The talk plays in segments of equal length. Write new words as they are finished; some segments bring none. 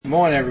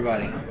morning,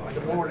 everybody.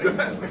 Good morning. Good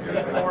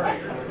morning.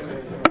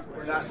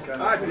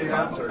 Hi,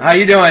 Tim. How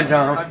you doing,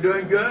 Tom? I'm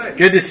doing good.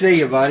 Good to see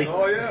you, buddy.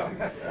 Oh,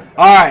 yeah.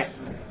 All right.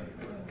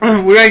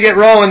 We're going to get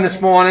rolling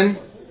this morning.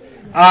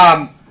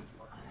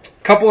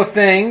 Couple of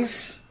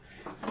things.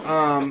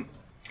 I'm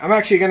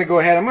actually going to go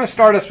ahead. I'm going to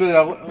start us with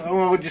I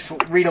want to just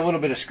read a little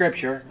bit of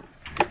scripture.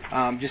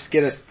 Just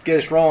get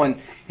us rolling.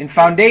 In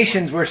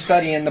Foundations, we're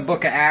studying the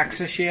book of Acts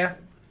this year.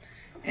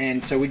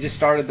 And so we just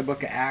started the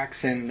book of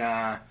Acts, and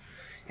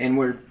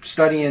we're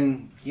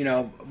studying,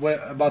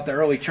 about the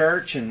early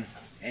church and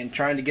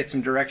trying to get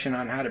some direction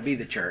on how to be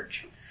the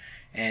church.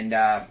 And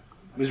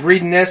was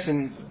reading this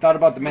and thought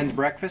about the men's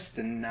breakfast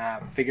and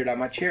figured I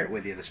might share it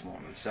with you this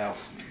morning. So,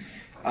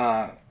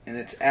 and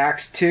it's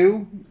Acts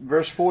 2,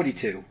 verse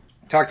 42.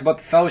 It talked about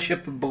the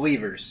fellowship of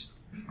believers.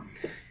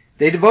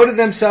 They devoted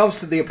themselves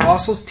to the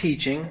apostles'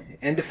 teaching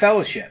and to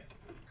fellowship,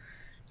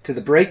 to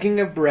the breaking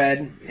of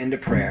bread and to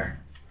prayer.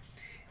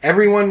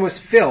 Everyone was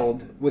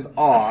filled with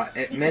awe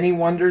at many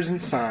wonders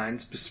and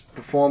signs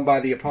performed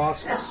by the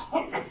apostles.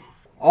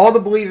 All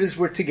the believers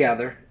were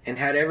together and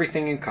had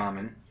everything in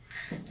common.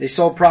 They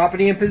sold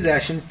property and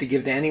possessions to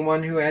give to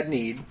anyone who had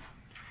need.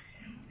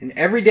 And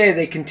every day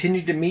they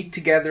continued to meet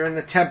together in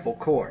the temple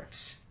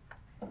courts.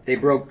 They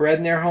broke bread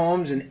in their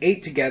homes and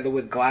ate together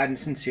with glad and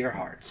sincere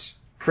hearts,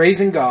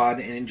 praising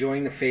God and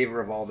enjoying the favor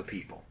of all the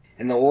people.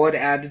 And the Lord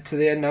added to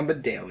their number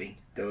daily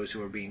those who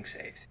were being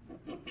saved.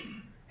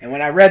 And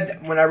when I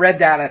read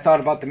that, I thought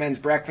about the men's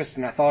breakfast,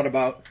 and I thought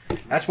about,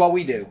 that's what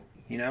we do,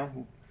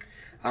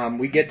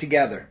 we get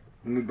together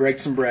and we break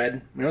some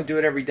bread. We don't do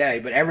it every day,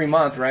 but every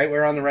month, right?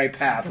 We're on the right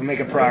path. We're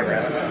making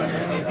progress.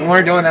 We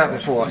weren't doing that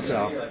before,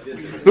 so.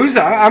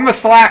 I'm a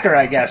slacker,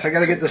 I guess. I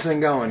gotta get this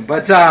thing going.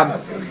 But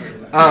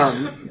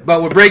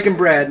we're breaking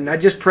bread, and I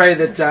just pray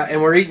that,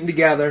 and we're eating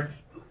together,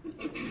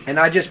 and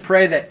I just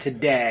pray that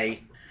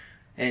today,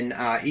 and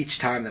each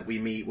time that we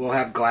meet, we'll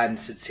have glad and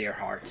sincere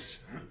hearts.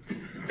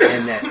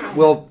 And that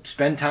we'll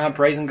spend time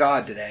praising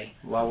God today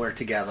while we're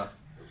together.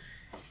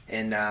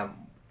 And that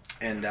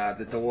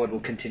the Lord will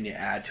continue to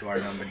add to our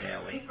number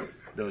daily,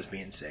 those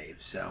being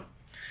saved. So,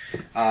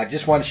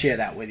 just want to share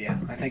that with you.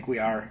 I think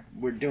we're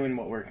doing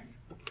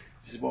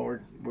this is what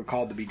we're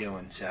called to be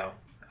doing. So,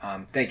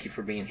 thank you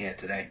for being here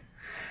today.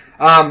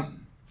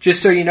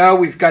 Just so you know,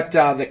 we've got,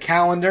 the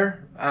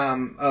calendar,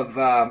 of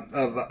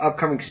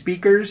upcoming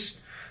speakers.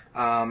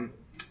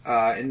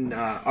 In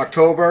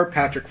October,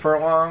 Patrick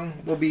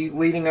Furlong will be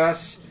leading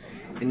us.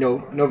 In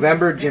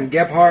November, Jim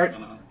Gebhardt.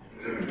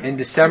 In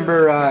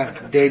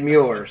December, Dave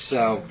Mueller.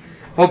 So,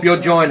 hope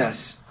you'll join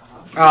us.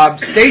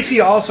 Stacy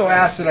also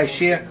asked that I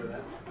share.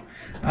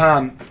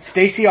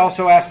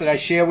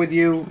 With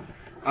you.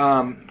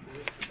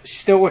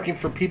 She's still looking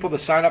for people to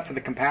sign up for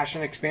the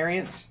Compassion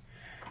Experience.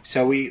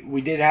 So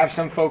we did have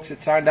some folks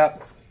that signed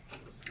up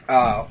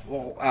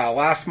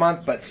last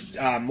month, but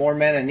more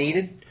men are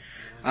needed.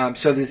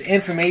 So there's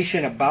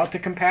information about the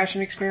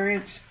Compassion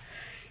Experience,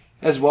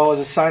 as well as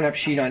a sign-up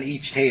sheet on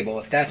each table.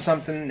 If that's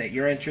something that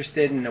you're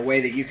interested in, a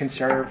way that you can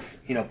serve,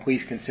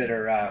 please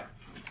consider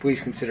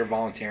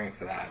volunteering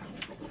for that.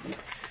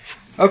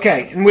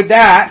 Okay, and with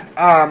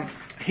that,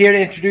 here to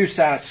introduce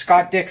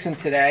Scott Dixon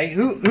today.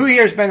 Who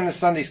here has been in a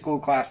Sunday school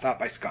class taught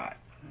by Scott?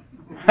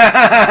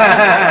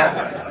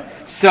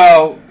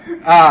 So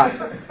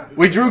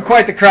we drew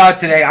quite the crowd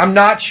today. I'm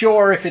not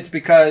sure if it's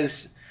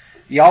because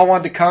y'all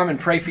wanted to come and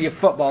pray for your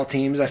football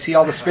teams. I see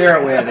all the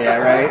spirit wear there,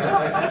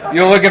 right?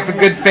 You're looking for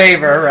good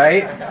favor,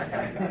 right?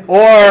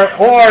 Or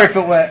if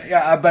it was,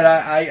 but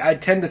I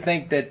tend to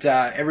think that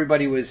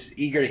everybody was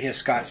eager to hear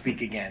Scott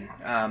speak again.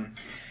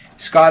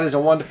 Scott is a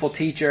wonderful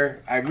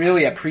teacher. I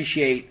really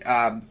appreciate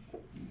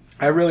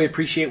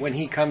when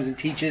he comes and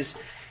teaches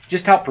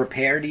just how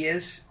prepared he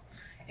is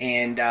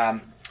and how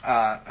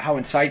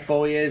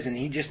insightful he is, and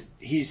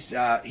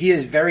he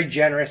is very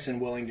generous and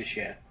willing to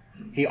share.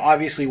 He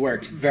obviously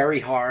works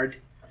very hard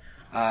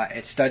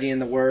at studying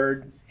the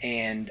Word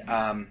and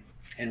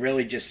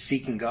really just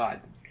seeking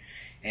God.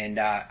 And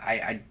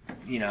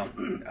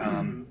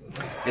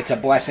it's a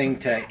blessing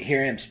to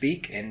hear him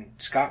speak. And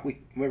Scott,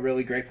 we're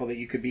really grateful that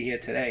you could be here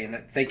today. And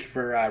thank you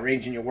for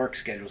arranging your work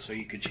schedule so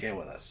you could share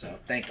with us. So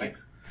thank you.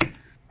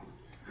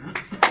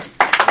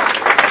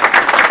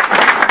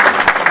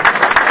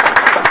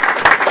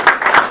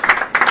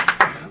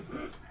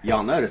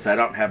 Y'all notice I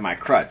don't have my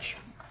crutch.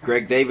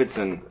 Greg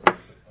Davidson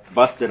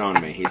busted on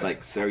me. He's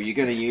like, so are you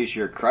going to use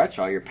your crutch,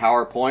 all your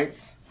PowerPoints?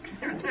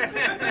 And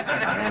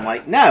I'm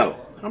like, no,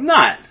 I'm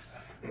not.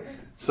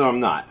 So I'm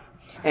not.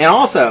 And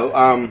also,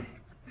 I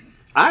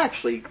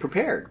actually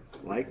prepared.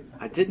 I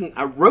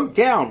wrote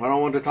down what I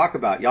wanted to talk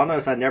about. Y'all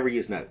notice I never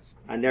use notes.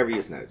 I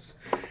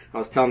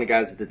was telling the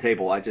guys at the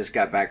table, I just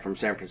got back from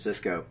San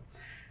Francisco.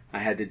 I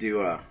had to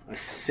do a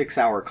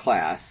 6-hour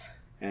class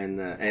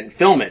and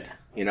film it,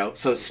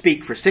 so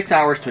speak for 6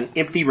 hours to an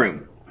empty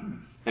room.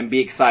 And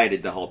be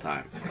excited the whole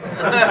time.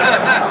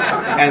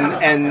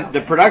 and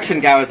the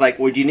production guy was like,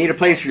 well, do you need a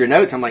place for your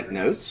notes? I'm like,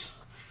 notes?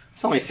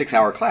 It's only a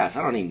 6-hour class.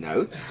 I don't need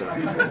notes. So.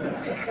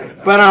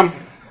 But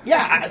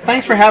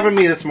Thanks for having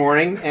me this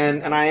morning,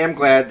 and I am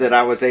glad that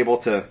I was able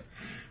to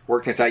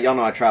work things out. Y'all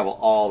know I travel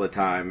all the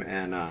time,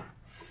 and I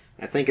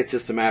think it's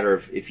just a matter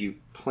of if you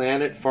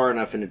plan it far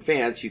enough in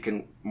advance, you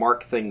can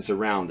mark things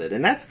around it.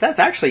 And that's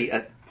actually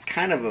a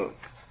kind of a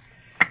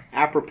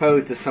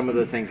apropos to some of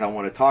the things I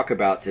want to talk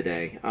about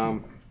today.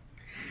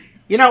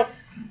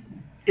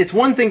 It's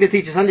one thing to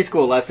teach a Sunday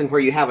school lesson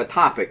where you have a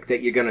topic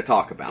that you're going to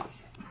talk about.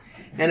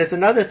 And it's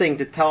another thing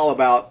to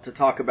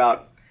talk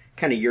about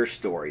kind of your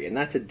story, and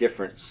that's a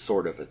different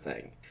sort of a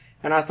thing.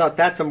 And I thought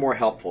that's a more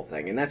helpful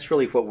thing, and that's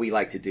really what we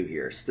like to do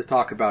here, is to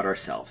talk about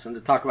ourselves, and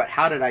to talk about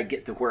how did I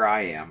get to where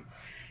I am,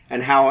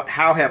 and how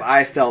have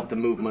I felt the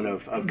movement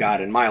of God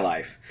in my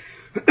life.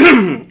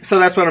 So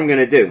that's what I'm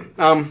going to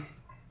do.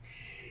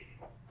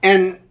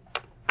 And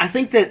I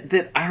think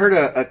that I heard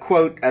a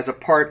quote as a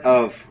part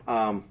of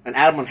an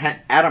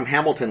Adam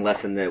Hamilton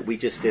lesson that we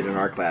just did in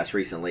our class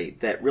recently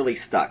that really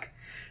stuck.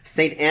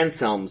 St.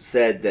 Anselm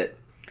said that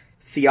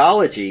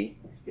theology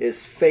is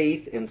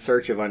faith in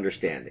search of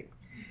understanding.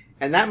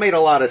 And that made a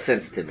lot of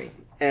sense to me.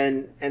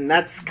 And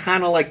that's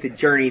kind of like the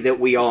journey that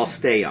we all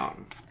stay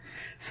on.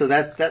 So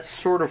that's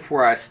sort of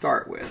where I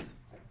start with.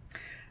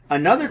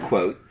 Another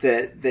quote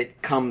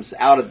that comes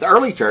out of the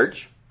early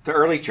church,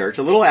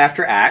 a little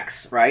after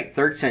Acts, right?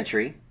 3rd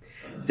century.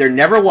 There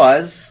never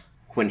was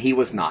when he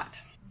was not,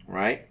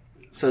 right?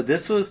 So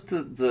this was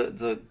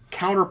the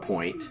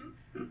counterpoint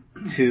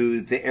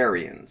to the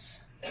Arians.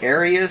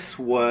 Arius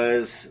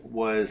was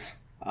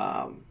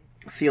a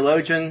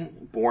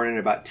theologian born in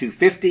about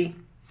 250,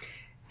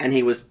 and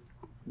he was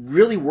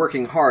really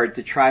working hard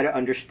to try to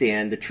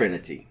understand the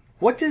Trinity.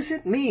 What does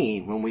it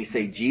mean when we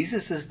say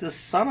Jesus is the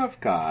Son of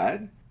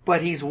God,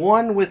 but he's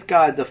one with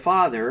God the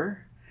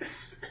Father,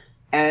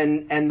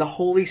 and the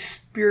Holy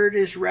Spirit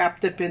is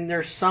wrapped up in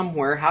there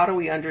somewhere? How do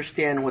we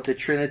understand what the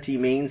Trinity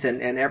means?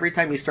 And every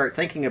time you start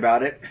thinking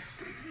about it,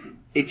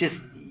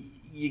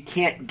 you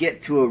can't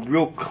get to a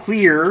real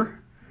clear,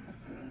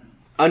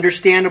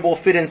 understandable,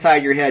 fit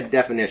inside your head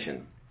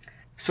definition.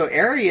 So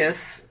Arius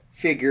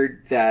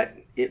figured that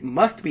it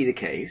must be the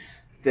case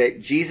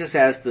that Jesus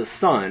as the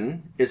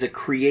Son is a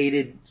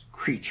created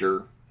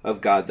creature of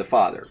God the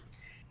Father.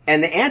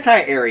 And the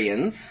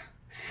anti-Arians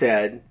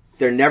said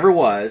there never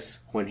was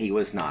when he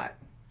was not.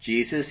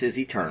 Jesus is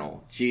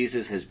eternal.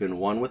 Jesus has been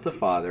one with the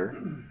Father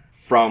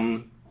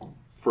from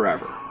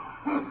forever.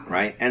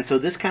 Right? And so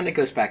this kind of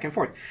goes back and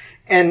forth.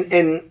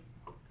 And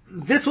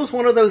this was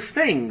one of those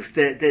things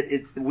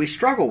that we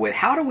struggle with.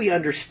 How do we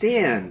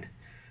understand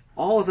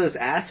all of those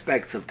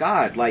aspects of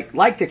God,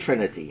 like the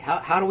Trinity?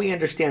 How do we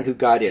understand who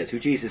God is, who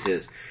Jesus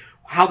is,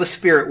 how the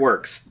Spirit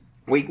works?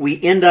 We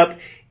end up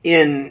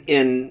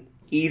in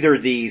either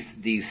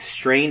these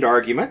strained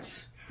arguments,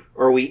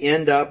 or we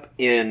end up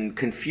in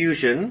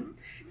confusion,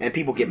 and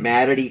people get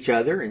mad at each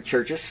other, and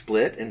churches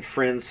split, and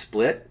friends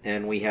split,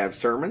 and we have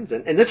sermons.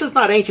 And this is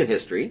not ancient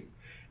history,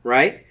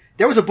 right?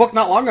 There was a book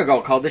not long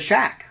ago called The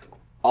Shack,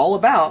 all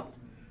about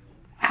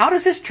how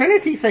does this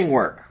Trinity thing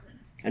work?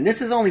 And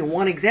this is only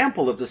one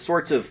example of the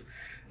sorts of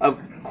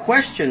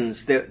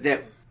questions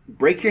that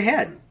break your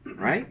head,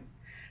 right?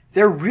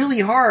 They're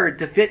really hard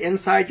to fit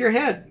inside your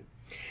head.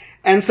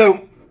 And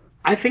so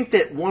I think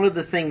that one of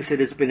the things that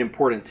has been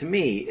important to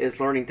me is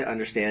learning to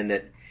understand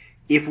that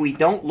if we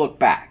don't look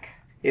back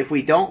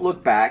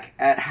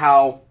at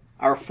how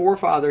our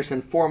forefathers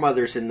and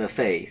foremothers in the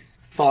faith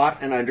thought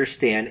and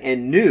understand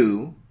and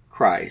knew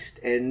Christ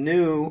and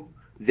knew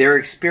their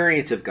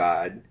experience of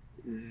God,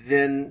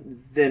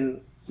 then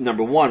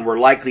number one, we're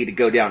likely to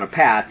go down a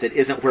path that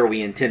isn't where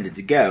we intended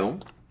to go,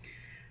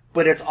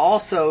 but it's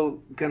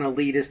also going to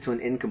lead us to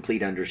an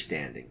incomplete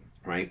understanding,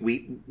 right?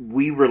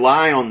 We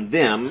rely on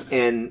them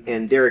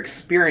and their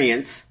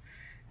experience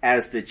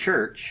as the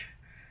church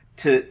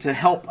to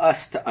help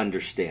us to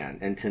understand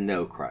and to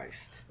know Christ.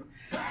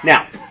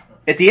 Now,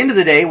 at the end of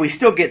the day, we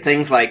still get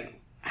things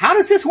like, how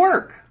does this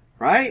work,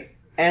 right?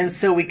 And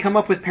so we come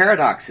up with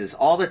paradoxes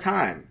all the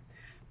time.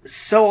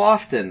 So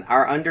often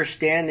our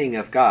understanding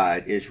of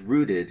God is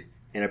rooted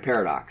in a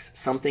paradox,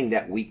 something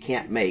that we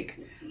can't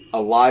make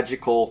a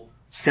logical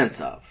sense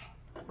of,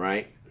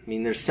 right? I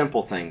mean, there's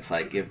simple things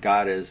like if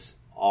God is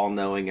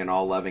all-knowing and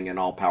all-loving and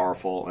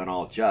all-powerful and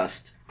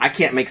all-just, I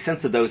can't make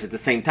sense of those at the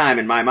same time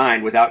in my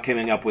mind without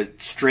coming up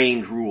with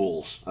strange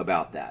rules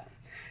about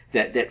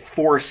that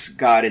force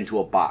God into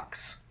a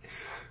box.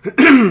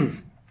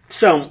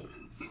 So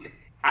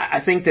I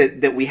think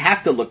that we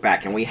have to look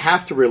back and we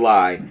have to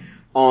rely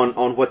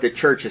on what the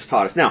church has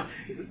taught us. Now,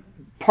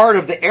 part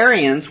of the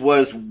Arians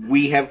was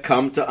we have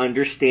come to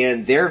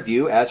understand their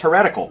view as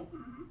heretical,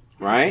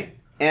 right?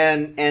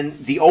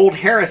 And the old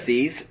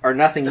heresies are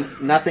nothing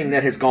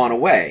that has gone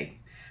away.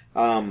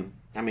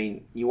 I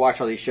mean, you watch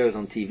all these shows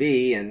on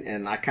TV,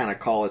 and I kind of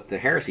call it the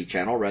heresy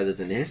channel rather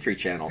than the history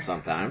channel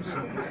sometimes,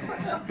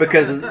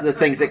 because of the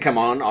things that come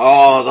on.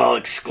 Oh, the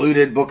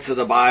excluded books of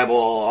the Bible.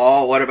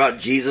 Oh, what about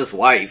Jesus'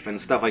 wife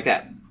and stuff like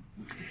that.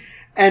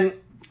 And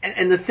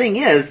the thing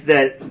is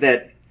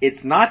that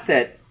it's not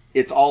that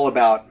it's all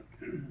about,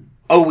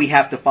 oh, we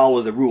have to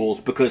follow the rules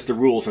because the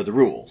rules are the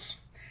rules.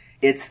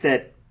 It's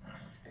that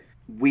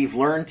we've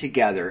learned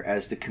together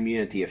as the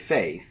community of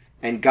faith,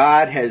 and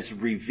God has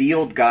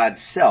revealed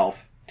God's self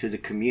to the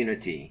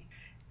community,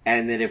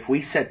 and that if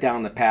we set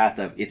down the path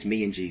of it's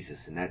me and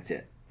Jesus and that's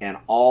it, and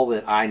all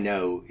that I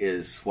know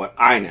is what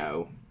I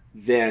know,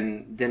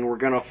 then we're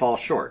going to fall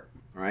short,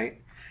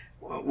 right?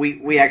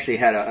 We actually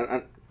had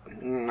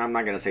I'm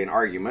not going to say an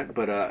argument,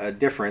 but a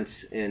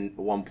difference in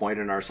one point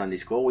in our Sunday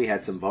school. We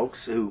had some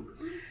folks who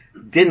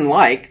didn't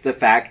like the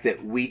fact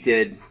that we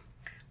did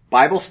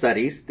Bible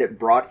studies that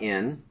brought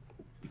in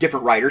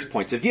different writers'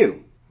 points of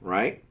view,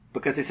 right?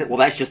 Because they said, well,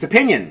 that's just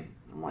opinion.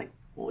 I'm like,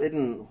 well,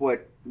 isn't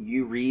what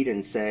you read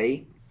and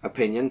say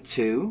opinion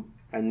too?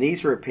 And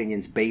these are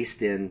opinions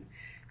based in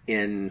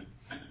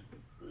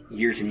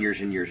years and years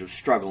and years of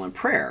struggle and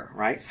prayer,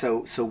 right?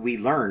 So we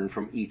learn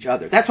from each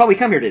other. That's why we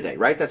come here today,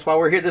 right? That's why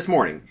we're here this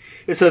morning,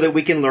 is so that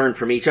we can learn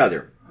from each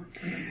other.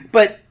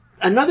 But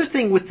another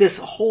thing with this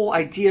whole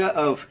idea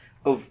of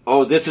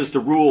this is the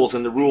rules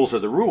and the rules are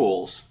the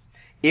rules,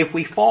 if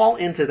we fall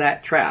into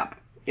that trap,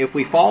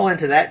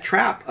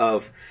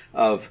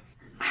 of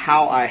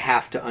how I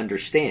have to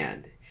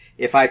understand,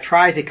 if I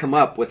try to come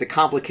up with a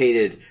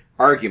complicated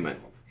argument,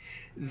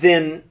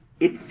 then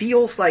it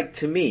feels like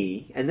to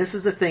me, and this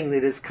is a thing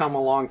that has come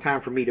a long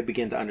time for me to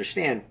begin to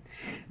understand,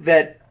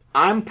 that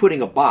I'm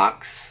putting a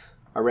box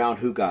around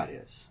who God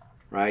is,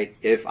 right?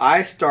 If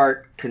I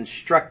start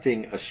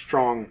constructing a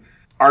strong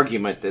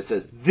argument that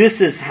says,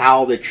 this is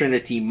how the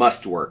Trinity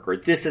must work, or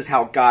this is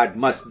how God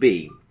must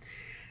be,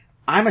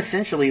 I'm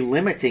essentially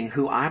limiting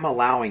who I'm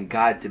allowing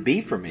God to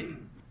be for me,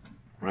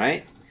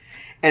 right?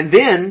 And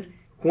then,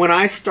 when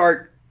I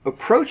start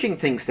approaching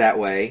things that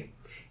way,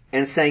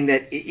 and saying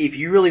that if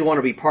you really want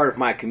to be part of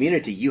my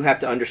community, you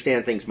have to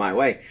understand things my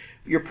way,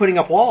 you're putting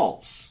up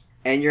walls,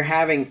 and you're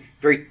having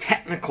very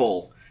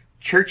technical,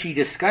 churchy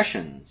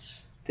discussions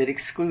that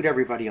exclude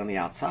everybody on the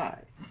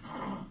outside.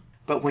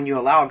 But when you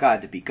allow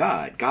God to be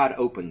God, God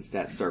opens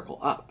that circle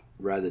up,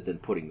 rather than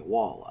putting the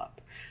wall up.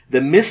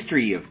 The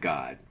mystery of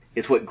God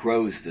is what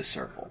grows the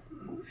circle.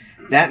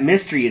 That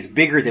mystery is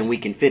bigger than we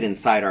can fit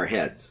inside our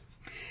heads.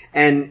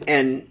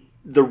 And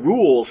the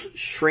rules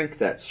shrink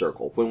that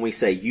circle when we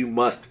say you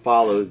must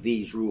follow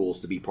these rules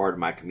to be part of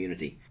my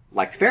community,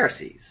 like the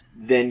Pharisees.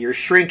 Then you're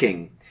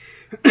shrinking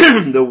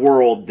the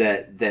world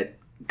that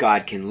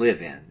God can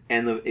live in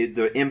and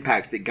the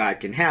impacts that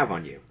God can have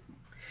on you.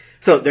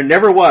 So there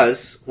never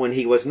was when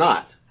he was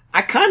not.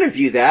 I kind of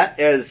view that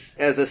as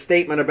a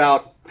statement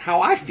about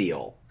how I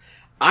feel.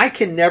 I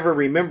can never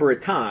remember a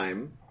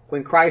time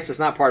when Christ was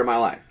not part of my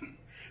life.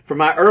 From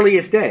my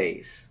earliest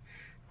days,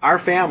 our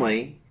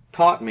family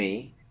taught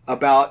me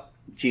about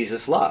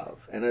Jesus' love,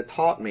 and it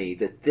taught me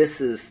that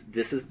this is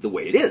the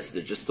way it is.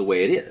 It's just the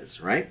way it is,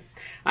 right?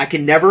 I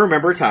can never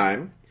remember a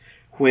time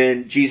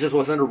when Jesus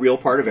wasn't a real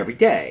part of every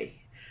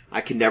day.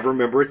 I can never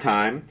remember a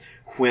time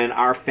when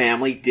our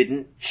family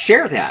didn't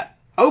share that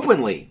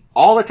openly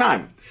all the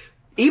time,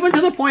 even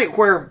to the point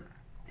where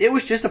it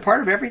was just a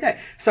part of every day.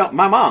 So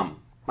my mom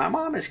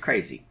is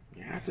crazy.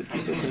 You have to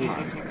keep this in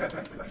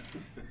mind.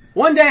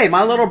 One day,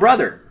 my little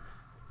brother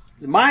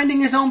is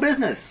minding his own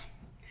business.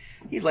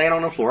 He's laying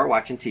on the floor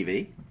watching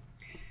TV.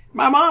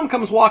 My mom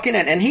comes walking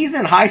in, and he's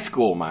in high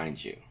school,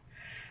 mind you.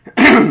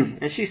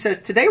 And she says,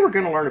 today we're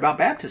going to learn about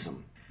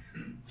baptism.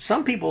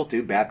 Some people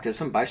do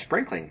baptism by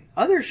sprinkling.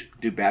 Others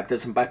do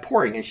baptism by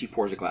pouring, and she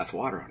pours a glass of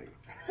water on him.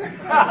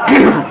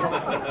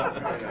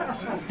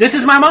 This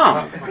is my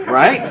mom,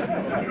 right?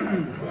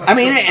 I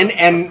mean,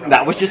 and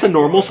that was just a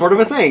normal sort of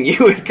a thing. You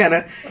would kind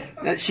of,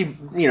 and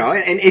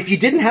if you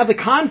didn't have the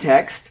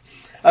context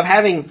of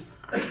having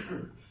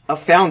a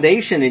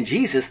foundation in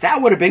Jesus,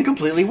 that would have been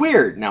completely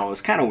weird. Now, it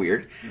was kind of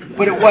weird,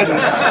 but it wasn't.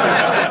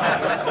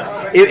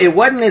 It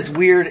wasn't as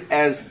weird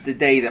as the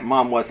day that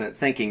Mom wasn't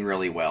thinking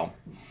really well,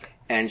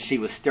 and she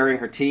was stirring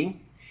her tea,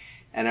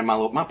 and then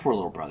my poor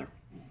little brother,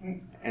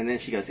 and then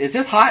she goes, "Is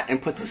this hot?"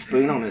 and puts a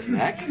spoon on his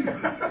neck,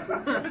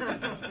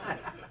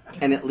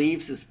 and it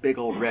leaves this big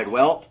old red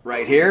welt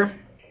right here.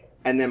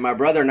 And then my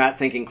brother, not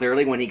thinking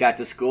clearly, when he got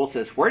to school,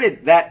 says, "Where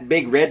did that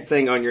big red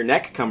thing on your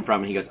neck come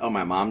from?" And he goes, "Oh,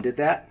 my mom did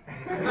that."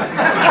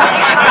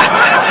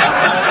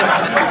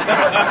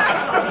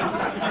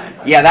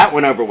 Yeah, that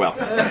went over well.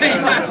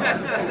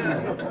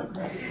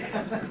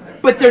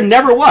 But there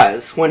never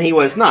was when he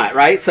was not,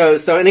 right? So,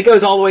 and it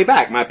goes all the way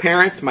back. My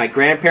parents, my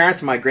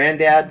grandparents, my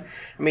granddad.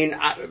 I mean,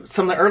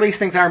 some of the earliest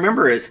things I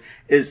remember is,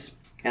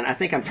 and I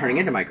think I'm turning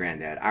into my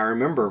granddad. I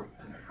remember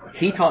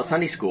he taught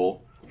Sunday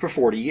school for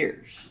 40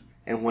 years.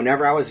 And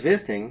whenever I was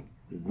visiting,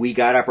 we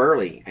got up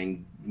early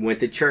and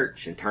went to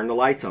church and turned the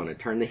lights on and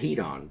turned the heat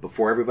on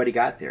before everybody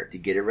got there to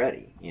get it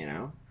ready, you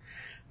know.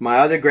 My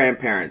other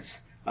grandparents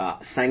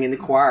sang in the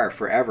choir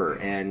forever,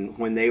 and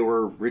when they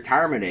were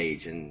retirement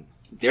age and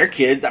their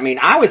kids, I mean,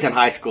 I was in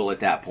high school at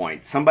that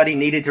point. Somebody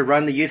needed to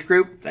run the youth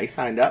group, they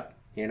signed up,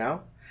 you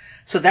know.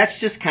 So that's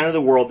just kind of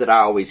the world that I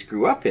always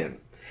grew up in.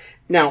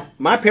 Now,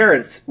 my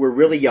parents were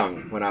really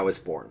young when I was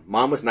born.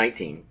 Mom was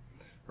 19,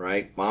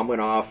 right? Mom went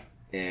off.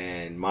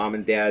 And Mom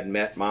and Dad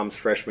met Mom's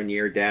freshman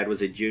year. Dad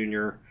was a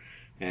junior.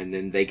 And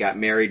then they got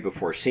married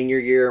before senior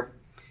year.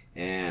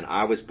 And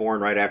I was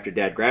born right after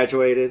Dad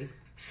graduated.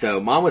 So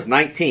Mom was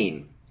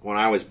 19 when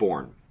I was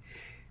born.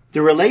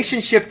 The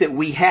relationship that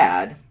we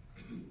had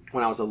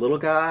when I was a little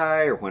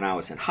guy or when I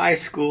was in high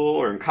school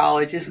or in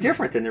college is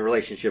different than the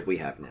relationship we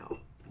have now.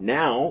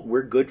 Now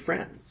we're good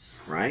friends,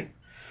 right?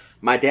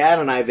 My dad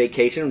and I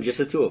vacation, just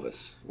the two of us.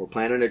 We're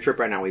planning a trip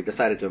right now. We've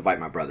decided to invite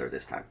my brother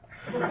this time.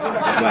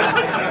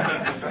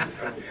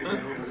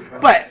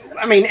 But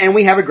I mean, and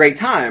we have a great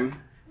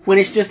time when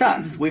it's just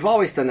us. We've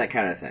always done that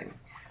kind of thing.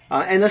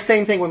 And the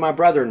same thing with my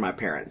brother and my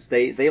parents.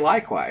 They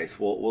likewise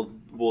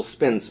will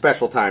spend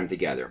special time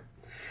together.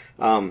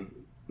 My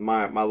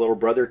little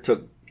brother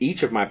took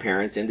each of my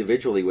parents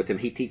individually with him.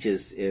 He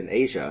teaches in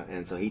Asia,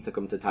 and so he took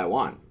them to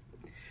Taiwan.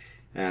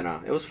 And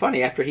it was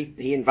funny, after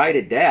he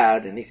invited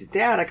Dad, and he said,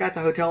 Dad, I got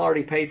the hotel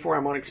already paid for,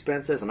 I'm on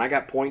expenses, and I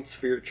got points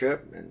for your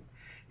trip. And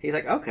he's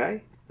like,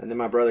 okay. And then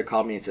my brother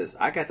called me and says,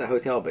 I got the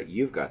hotel, but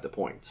you've got the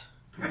points.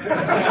 Great,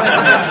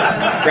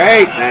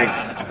 thanks.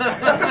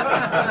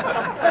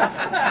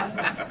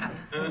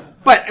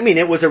 But, I mean,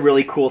 it was a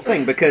really cool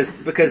thing because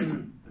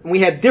we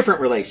have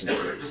different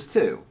relationships,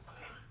 too.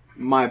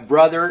 My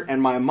brother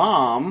and my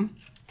mom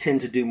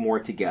tend to do more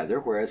together,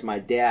 whereas my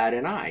dad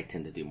and I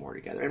tend to do more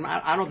together. And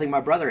I don't think my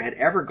brother had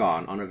ever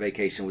gone on a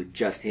vacation with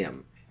just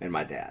him and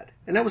my dad.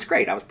 And that was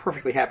great. I was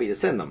perfectly happy to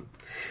send them.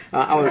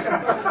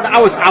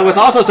 I was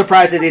also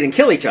surprised they didn't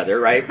kill each other,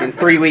 right, in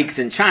 3 weeks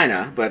in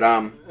China. But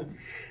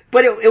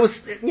it was,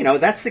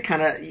 that's the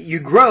kind of, you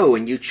grow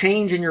and you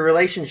change in your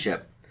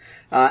relationship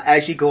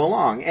as you go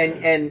along.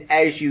 And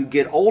as you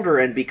get older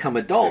and become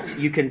adults,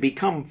 you can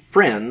become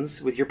friends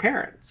with your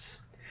parents.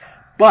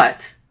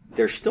 But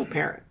they're still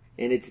parents.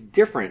 And it's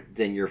different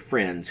than your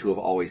friends who have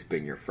always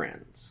been your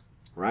friends,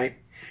 right?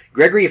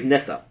 Gregory of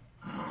Nyssa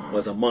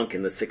was a monk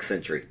in the 6th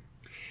century.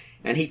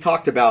 And he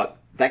talked about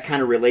that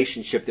kind of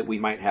relationship that we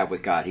might have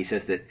with God. He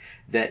says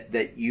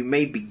that you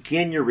may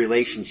begin your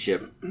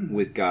relationship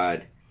with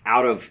God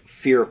out of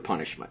fear of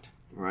punishment,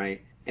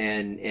 right?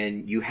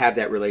 And you have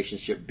that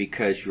relationship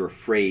because you're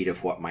afraid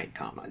of what might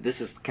come. This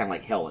is kind of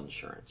like hell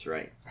insurance,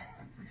 right?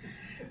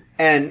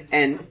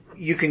 And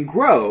you can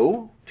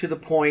grow to the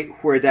point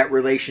where that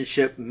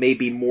relationship may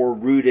be more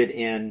rooted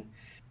in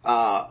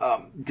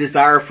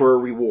desire for a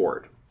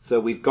reward. So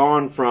we've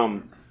gone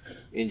from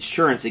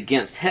insurance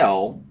against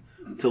hell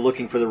to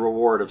looking for the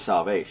reward of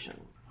salvation.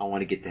 I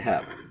want to get to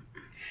heaven.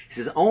 He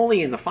says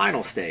only in the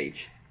final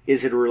stage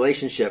is it a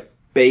relationship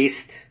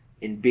based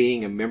in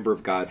being a member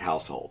of God's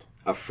household,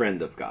 a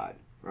friend of God,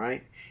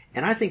 right?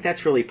 And I think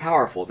that's really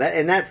powerful.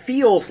 That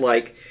feels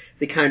like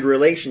the kind of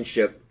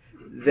relationship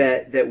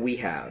that we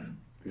have,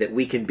 that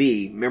we can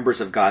be members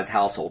of God's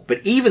household.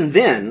 But even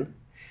then,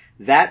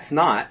 that's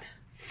not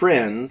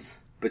friends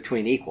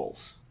between equals.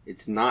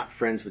 It's not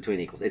friends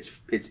between equals.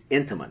 It's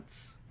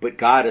intimates. But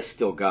God is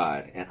still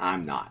God, and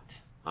I'm not.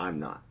 I'm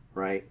not,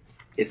 right?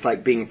 It's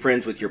like being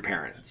friends with your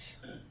parents.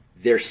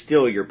 They're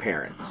still your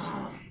parents,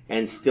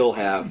 and still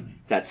have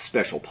that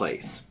special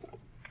place.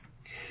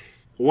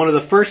 One of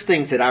the first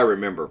things that I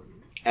remember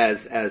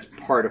as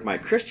part of my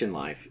Christian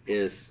life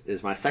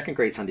is my second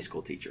grade Sunday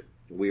school teacher.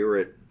 We were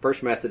at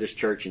First Methodist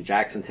Church in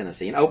Jackson,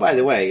 Tennessee. And oh, by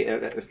the way,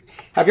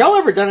 have y'all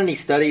ever done any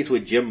studies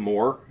with Jim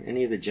Moore?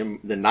 Any of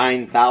the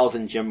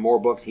 9,000 Jim Moore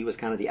books? He was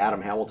kind of the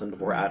Adam Hamilton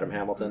before Adam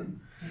Hamilton.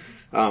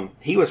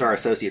 He was our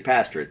associate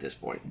pastor at this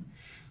point.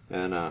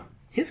 And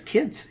his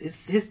kids,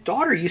 his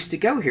daughter used to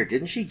go here,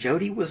 didn't she?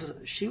 Jody was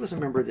a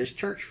member of this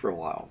church for a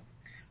while.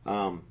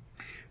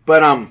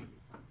 But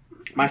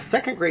my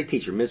second grade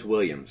teacher, Ms.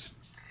 Williams,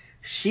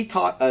 she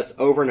taught us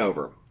over and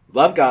over,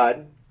 love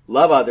God,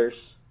 love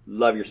others,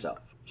 love yourself.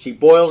 She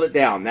boiled it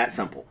down that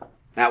simple.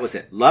 That was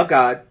it. Love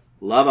God,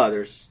 love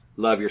others,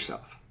 love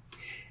yourself.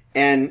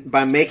 And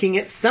by making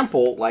it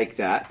simple like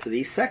that to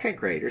these second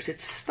graders,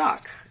 it's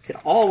stuck. It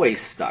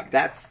always stuck.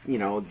 That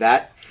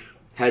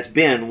has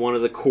been one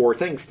of the core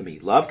things to me.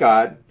 Love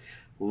God,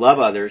 love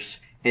others,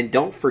 and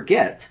don't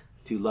forget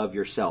to love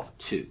yourself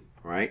too,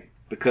 right?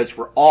 Because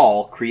we're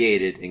all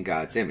created in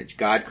God's image.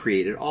 God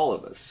created all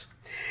of us.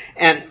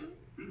 And,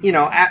 you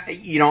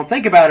don't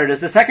think about it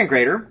as a second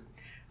grader.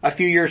 A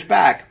few years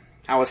back,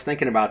 I was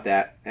thinking about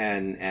that,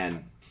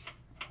 and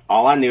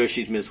all I knew is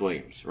she's Ms.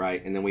 Williams,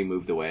 right? And then we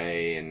moved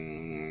away,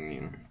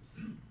 and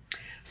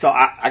so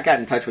I got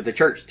in touch with the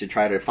church to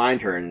try to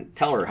find her and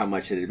tell her how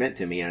much it had meant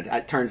to me. And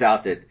it turns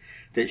out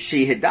that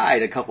she had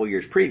died a couple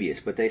years previous,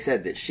 but they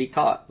said that she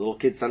taught little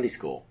kids Sunday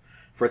school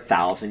for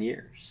 1,000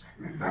 years,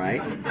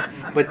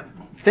 right? But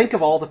think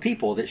of all the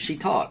people that she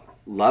taught.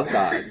 Love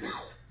God,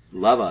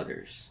 love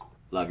others,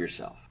 love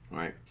yourself,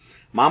 right?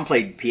 Mom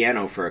played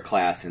piano for a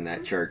class in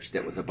that church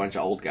that was a bunch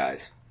of old guys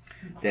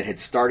that had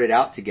started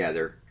out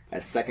together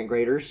as second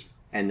graders,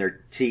 and I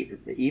think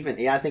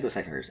it was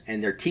second graders,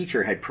 and their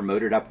teacher had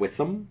promoted up with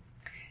them,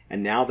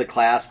 and now the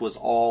class was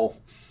all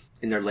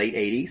in their late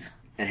 80s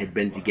and had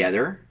been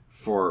together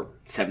for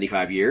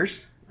 75 years,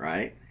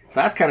 right? So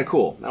that's kind of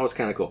cool. That was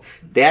kind of cool.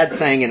 Dad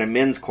sang in a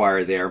men's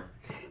choir there,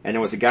 and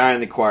there was a guy in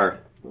the choir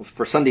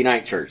for Sunday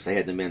night church. They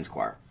had the men's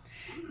choir.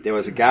 There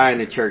was a guy in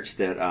the church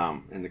that,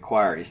 in the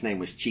choir, his name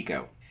was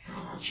Chico.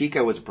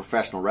 Chico was a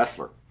professional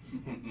wrestler.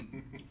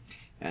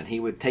 And he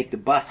would take the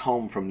bus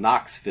home from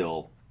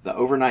Knoxville, the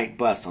overnight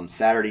bus on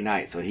Saturday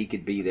night, so he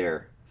could be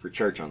there for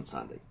church on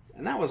Sunday.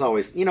 And that was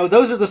always,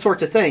 those are the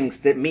sorts of things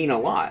that mean a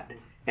lot.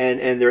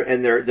 And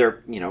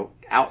they're,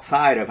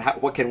 outside of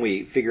what can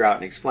we figure out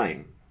and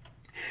explain.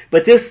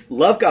 But this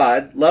love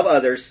God, love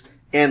others,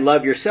 and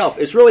love yourself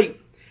is really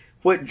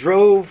what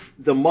drove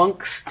the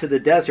monks to the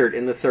desert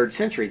in the 3rd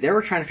century. They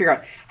were trying to figure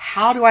out,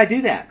 how do I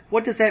do that?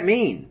 What does that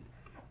mean?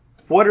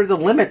 What are the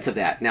limits of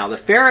that? Now, the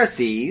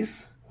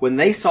Pharisees, when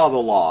they saw the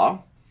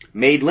law,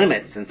 made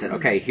limits and said,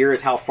 okay, here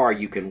is how far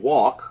you can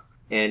walk,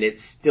 and it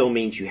still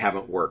means you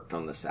haven't worked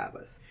on the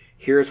Sabbath.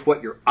 Here's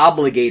what you're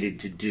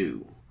obligated to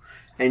do.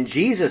 And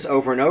Jesus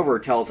over and over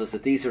tells us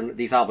that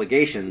these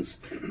obligations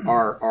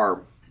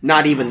are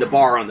not even the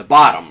bar on the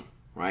bottom,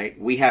 right?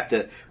 We have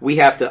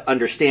to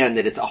understand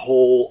that it's a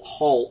whole,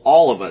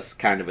 all of us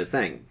kind of a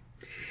thing.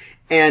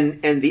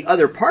 And the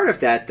other part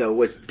of that, though,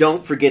 was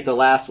don't forget the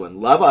last one.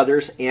 Love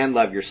others and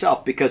love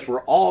yourself, because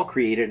we're all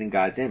created in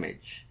God's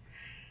image.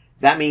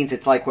 That means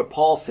it's like what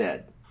Paul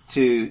said,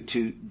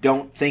 to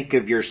don't think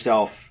of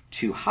yourself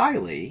too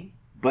highly,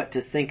 but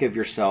to think of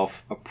yourself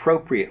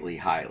appropriately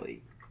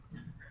highly.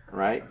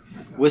 Right?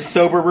 With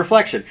sober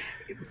reflection.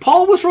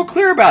 Paul was real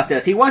clear about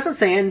this. He wasn't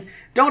saying,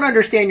 don't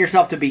understand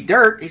yourself to be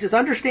dirt. He says,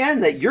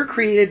 understand that you're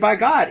created by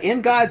God,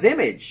 in God's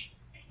image,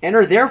 and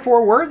are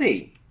therefore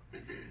worthy.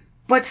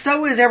 But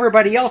so is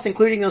everybody else,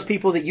 including those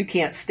people that you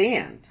can't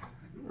stand.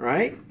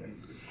 Right?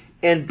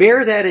 And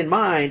bear that in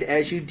mind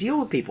as you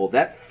deal with people.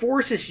 That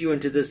forces you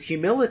into this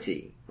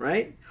humility.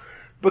 Right?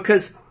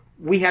 Because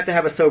we have to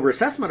have a sober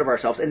assessment of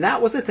ourselves. And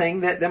that was the thing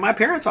that my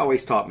parents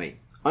always taught me.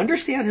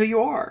 Understand who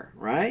you are.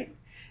 Right?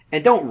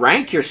 And don't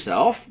rank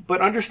yourself,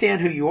 but understand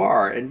who you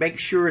are and make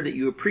sure that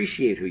you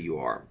appreciate who you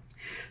are.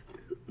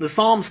 The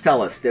Psalms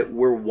tell us that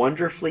we're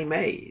wonderfully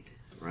made,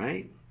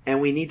 right?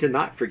 And we need to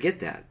not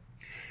forget that.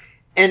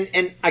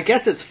 And I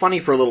guess it's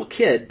funny for a little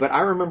kid, but I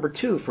remember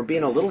too, from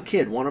being a little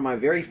kid, one of my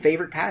very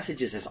favorite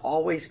passages has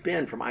always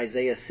been from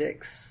Isaiah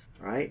 6,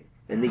 right?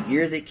 In the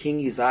year that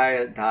King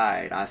Uzziah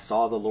died, I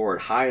saw the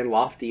Lord high and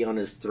lofty on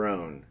his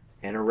throne,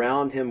 and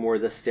around him were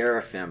the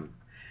seraphim.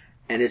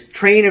 And his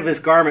train of his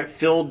garment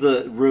filled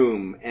the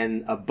room,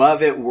 and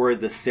above it were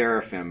the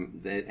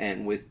seraphim.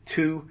 And with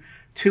two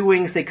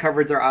wings they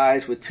covered their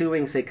eyes, with 2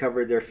 wings they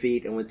covered their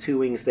feet, and with 2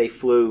 wings they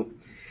flew.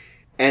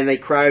 And they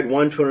cried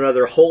one to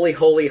another, Holy,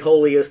 holy,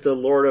 holy is the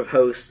Lord of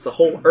hosts. The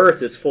whole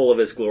earth is full of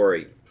his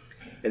glory.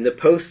 And the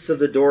posts of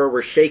the door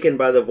were shaken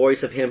by the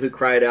voice of him who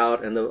cried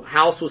out, and the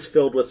house was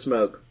filled with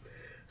smoke.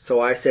 So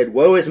I said,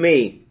 Woe is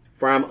me,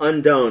 for I'm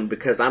undone,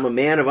 because I'm a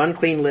man of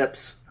unclean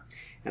lips,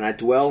 and I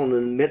dwell in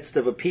the midst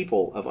of a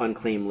people of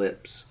unclean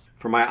lips.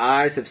 For my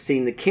eyes have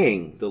seen the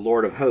King, the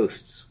Lord of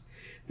hosts.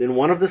 Then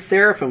one of the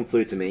seraphim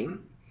flew to me,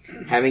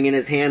 having in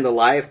his hand a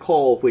live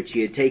coal which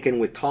he had taken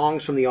with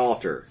tongs from the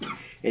altar.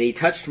 And he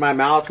touched my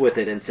mouth with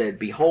it and said,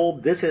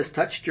 Behold, this has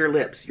touched your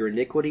lips. Your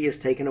iniquity is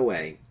taken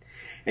away,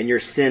 and your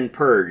sin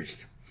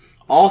purged.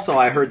 Also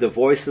I heard the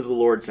voice of the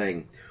Lord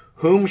saying,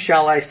 Whom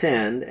shall I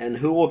send, and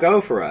who will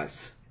go for us?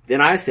 Then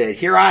I said,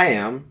 Here I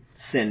am,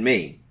 send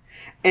me.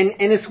 And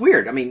it's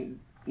weird. I mean,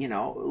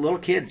 little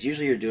kids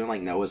usually are doing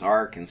like Noah's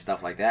Ark and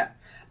stuff like that.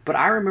 But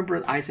I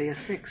remember Isaiah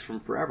 6 from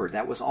forever.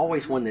 That was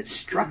always one that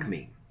struck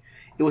me.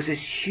 It was this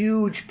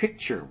huge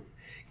picture.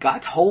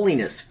 God's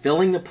holiness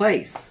filling the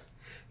place.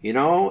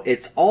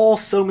 It's all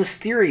so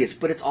mysterious,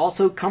 but it's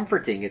also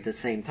comforting at the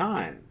same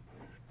time.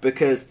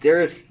 Because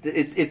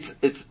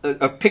it's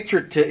a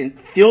picture to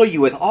fill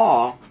you with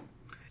awe,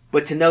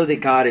 but to know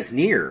that God is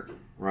near,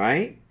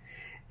 right?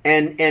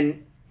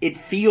 And it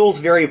feels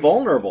very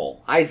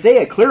vulnerable.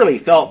 Isaiah clearly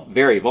felt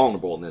very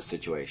vulnerable in this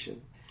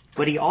situation.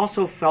 But he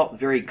also felt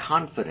very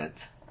confident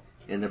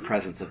in the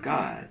presence of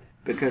God.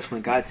 Because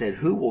when God said,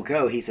 Who will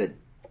go? He said,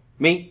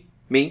 Me,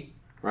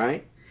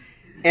 right?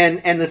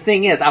 And the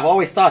thing is, I've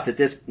always thought that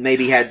this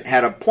maybe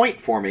had a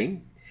point for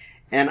me.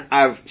 And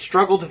I've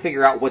struggled to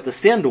figure out what the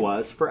send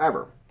was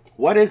forever.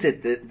 What is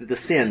it that the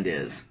send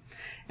is?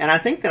 And I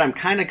think that I'm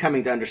kind of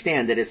coming to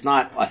understand that it's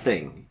not a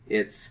thing.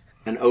 It's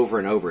an over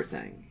and over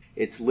thing.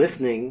 It's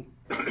listening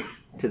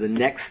to the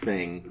next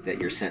thing that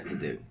you're sent to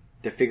do,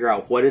 to figure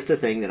out what is the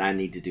thing that I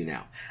need to do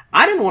now.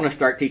 I didn't want to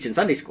start teaching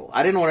Sunday school.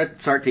 I didn't want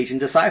to start teaching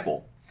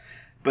disciple.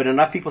 But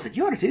enough people said,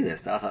 you ought to do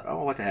this. I thought,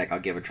 oh, what the heck, I'll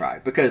give it a try.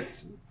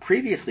 Because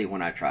previously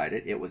when I tried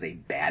it, it was a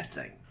bad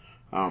thing.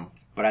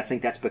 But I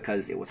think that's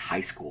because it was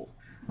high school.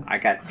 I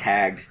got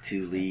tagged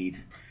to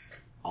lead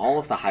all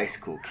of the high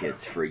school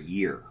kids for a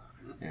year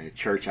in a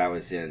church I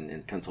was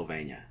in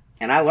Pennsylvania.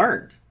 And I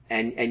learned.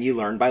 And you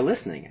learn by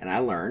listening. And I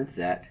learned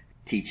that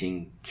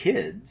teaching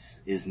kids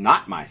is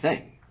not my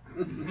thing.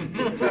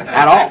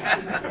 At all.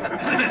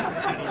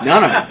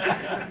 None of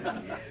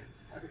it.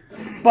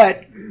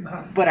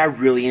 But I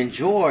really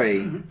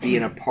enjoy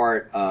being a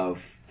part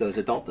of those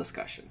adult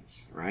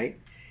discussions, right?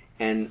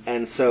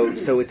 And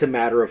so it's a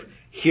matter of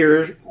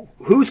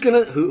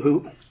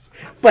who.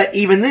 But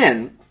even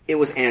then, it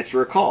was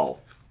answer a call.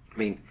 I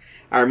mean,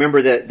 I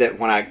remember that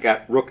when I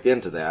got rooked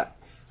into that,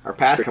 our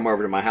pastor come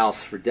over to my house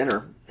for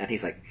dinner, and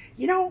he's like,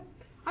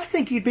 I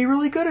think you'd be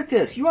really good at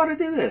this. You ought to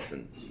do this.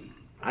 And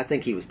I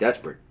think he was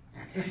desperate.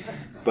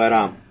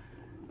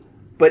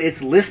 But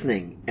it's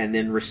listening and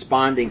then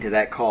responding to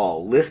that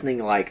call, listening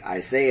like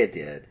Isaiah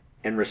did,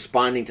 and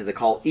responding to the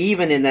call,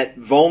 even in that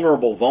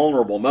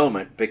vulnerable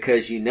moment,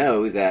 because you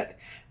know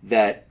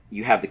that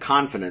you have the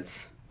confidence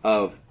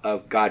of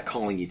God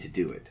calling you to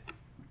do it.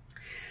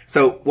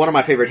 So one of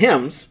my favorite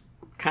hymns,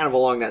 kind of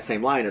along that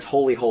same line, is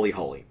Holy, Holy,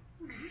 Holy.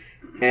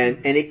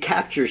 And it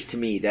captures to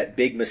me that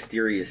big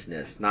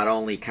mysteriousness, not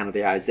only kind of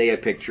the Isaiah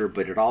picture,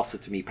 but it also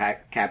to me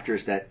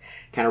captures that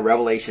kind of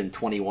Revelation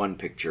 21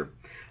 picture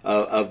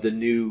of the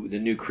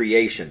new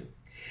creation.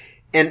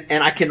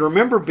 And I can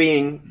remember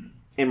being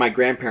in my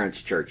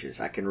grandparents' churches.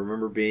 I can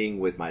remember being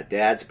with my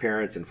dad's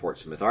parents in Fort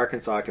Smith,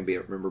 Arkansas. I can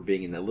remember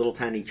being in a little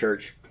tiny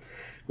church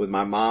with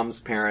my mom's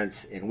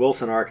parents in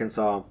Wilson,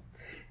 Arkansas,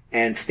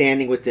 and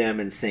standing with them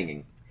and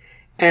singing.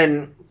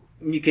 And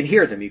you can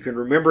hear them. You can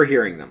remember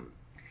hearing them.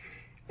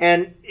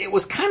 And it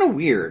was kind of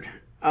weird.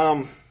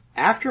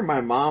 After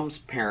my mom's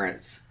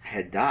parents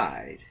had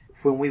died,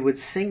 when we would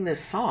sing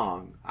this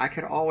song, I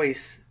could always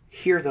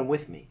hear them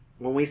with me.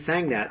 When we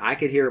sang that, I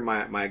could hear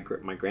my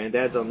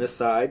granddad's on this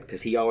side,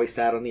 because he always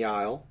sat on the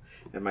aisle,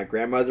 and my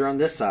grandmother on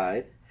this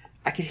side.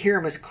 I could hear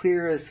them as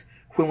clear as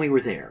when we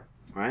were there,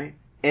 right?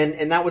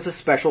 And that was a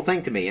special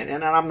thing to me.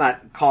 And I'm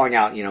not calling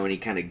out, any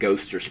kind of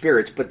ghosts or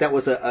spirits, but that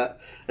was a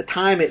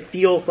time it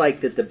feels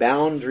like that the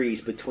boundaries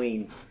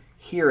between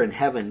here and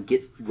heaven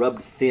get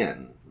rubbed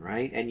thin,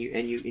 right? And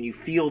you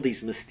feel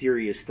these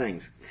mysterious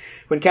things.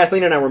 When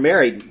Kathleen and I were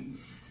married,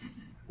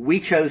 we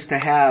chose to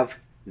have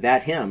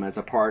that hymn as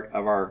a part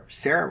of our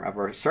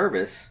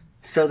service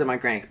so that my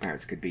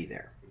grandparents could be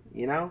there,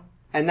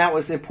 And that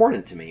was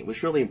important to me. It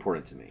was really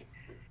important to me.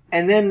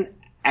 And then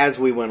as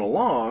we went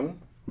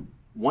along,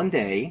 one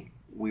day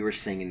we were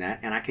singing that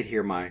and I could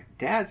hear my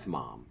dad's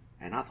mom.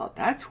 And I thought,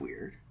 that's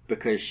weird,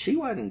 because she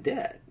wasn't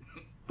dead,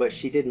 but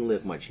she didn't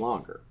live much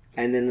longer.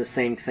 And then the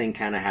same thing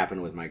kind of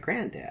happened with my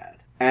granddad.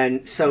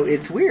 And so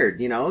it's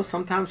weird,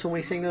 sometimes when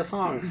we sing those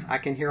songs, I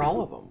can hear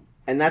all of them.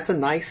 And that's a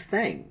nice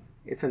thing.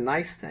 It's a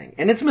nice thing.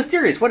 And it's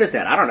mysterious. What is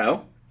that? I don't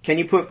know. Can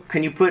you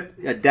put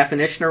a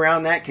definition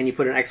around that? Can you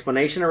put an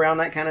explanation around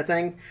that kind of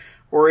thing?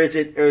 Or is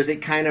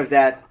it kind of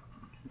that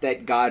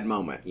God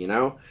moment,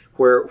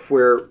 where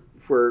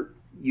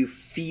you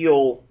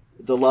feel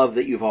the love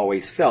that you've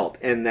always felt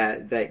and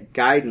that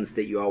guidance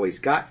that you always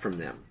got from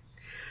them?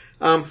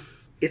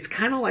 It's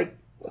kind of like,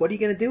 what are you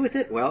going to do with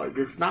it? Well,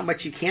 there's not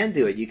much you can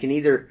do it. You can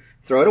either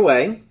throw it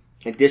away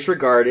and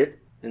disregard it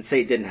and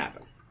say it didn't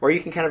happen. Or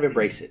you can kind of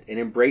embrace it and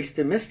embrace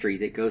the mystery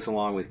that goes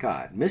along with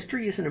God.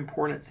 Mystery is an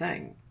important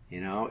thing.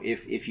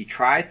 If you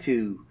try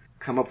to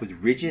come up with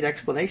rigid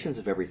explanations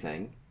of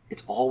everything,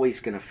 it's always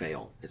going to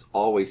fail. It's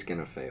always going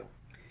to fail.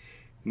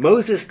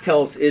 Moses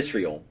tells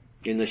Israel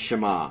in the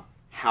Shema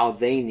how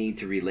they need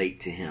to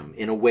relate to him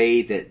in a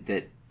way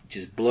that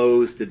just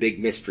blows the big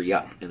mystery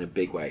up in a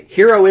big way.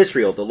 Hear, O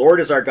Israel, the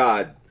Lord is our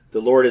God. The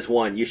Lord is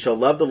one. You shall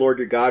love the Lord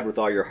your God with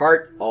all your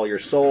heart, all your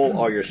soul,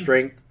 all your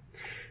strength.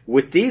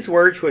 With these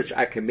words which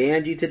I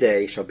command you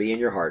today shall be in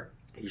your heart.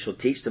 You shall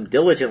teach them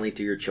diligently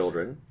to your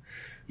children.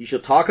 You shall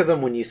talk of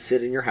them when you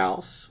sit in your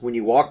house, when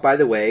you walk by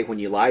the way, when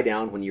you lie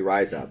down, when you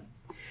rise up.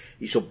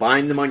 You shall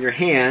bind them on your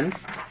hand,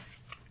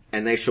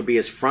 and they shall be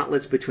as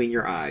frontlets between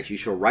your eyes. You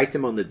shall write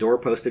them on the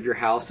doorpost of your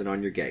house and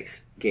on your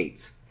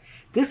gates.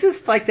 This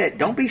is like that.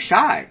 Don't be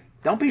shy.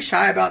 Don't be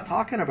shy about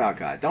talking about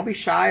God. Don't be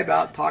shy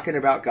about talking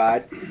about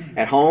God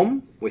at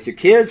home, with your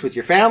kids, with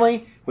your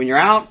family, when you're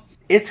out.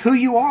 It's who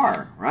you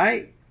are,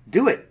 right?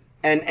 Do it.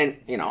 And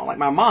like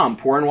my mom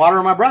pouring water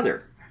on my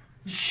brother.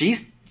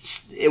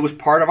 It was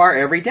part of our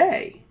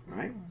everyday,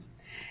 right?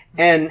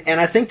 And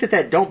I think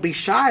that don't be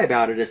shy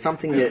about it is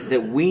something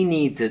that we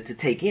need to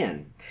take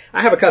in.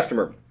 I have a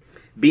customer,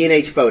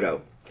 B&H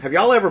Photo. Have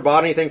y'all ever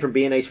bought anything from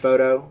B&H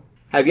Photo?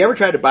 Have you ever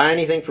tried to buy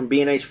anything from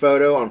B&H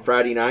Photo on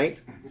Friday night?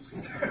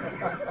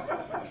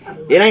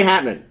 It ain't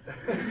happening.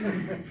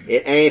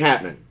 It ain't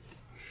happening.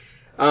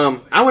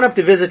 I went up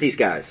to visit these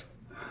guys.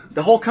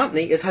 The whole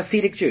company is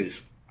Hasidic Jews.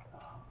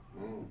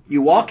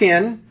 You walk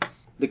in,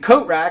 the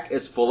coat rack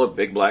is full of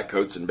big black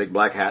coats and big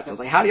black hats. I was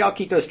like, how do y'all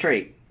keep those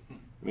straight? I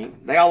mean,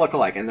 they all look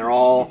alike, and they're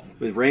all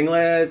with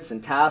ringlets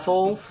and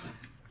tassels.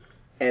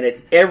 And at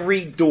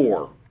every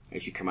door,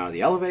 as you come out of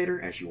the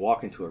elevator, as you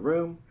walk into a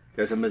room,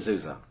 there's a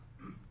mezuzah.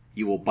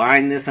 You will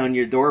bind this on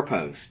your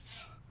doorposts,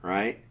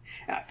 right?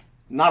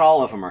 Not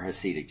all of them are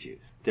Hasidic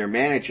Jews. Their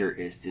manager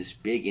is this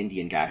big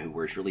Indian guy who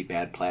wears really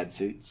bad plaid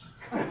suits.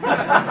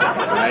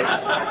 Right?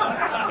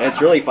 And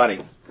it's really funny.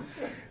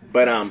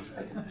 But,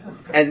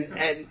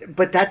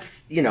 but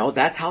that's,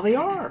 that's how they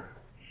are.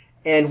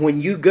 And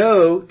when you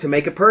go to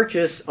make a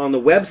purchase on the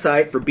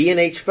website for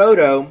B&H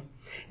Photo,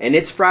 and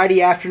it's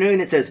Friday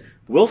afternoon, it says,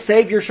 we'll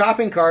save your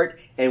shopping cart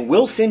and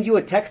we'll send you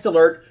a text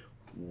alert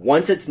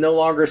once it's no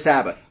longer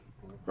Sabbath.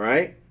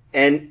 Right?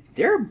 And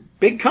they're a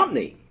big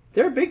company.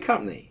 They're a big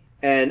company.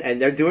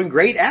 And they're doing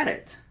great at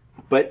it.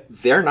 But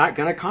they're not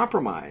going to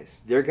compromise.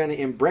 They're going to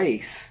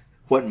embrace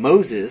what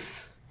Moses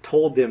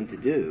told them to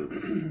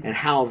do and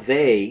how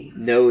they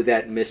know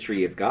that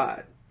mystery of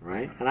God,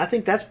 right? And I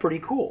think that's pretty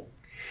cool.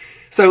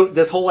 So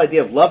this whole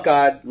idea of love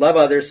God, love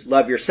others,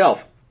 love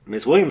yourself.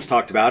 Ms. Williams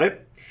talked about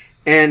it.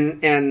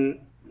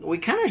 And we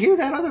kind of hear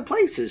that other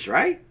places,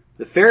 right?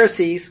 The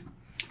Pharisees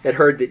had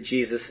heard that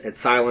Jesus had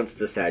silenced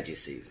the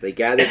Sadducees. They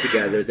gathered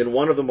together. Then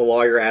one of them, a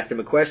lawyer, asked him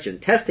a question,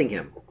 testing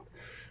him.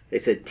 They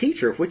said,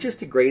 "Teacher, which is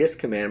the greatest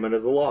commandment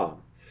of the law?"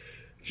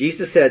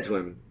 Jesus said to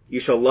him, "You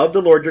shall love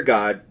the Lord your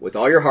God with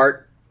all your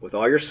heart, with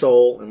all your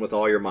soul, and with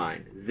all your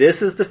mind.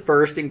 This is the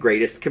first and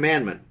greatest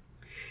commandment.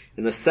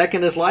 And the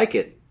second is like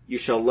it. You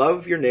shall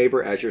love your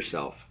neighbor as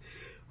yourself.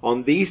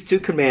 On these two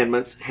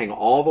commandments hang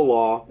all the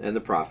law and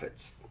the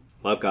prophets.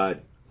 Love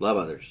God, love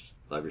others,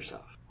 love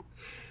yourself."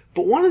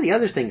 But one of the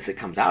other things that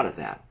comes out of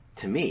that,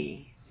 to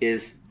me,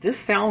 is this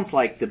sounds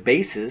like the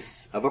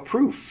basis of a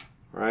proof,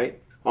 right?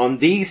 On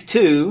these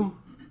two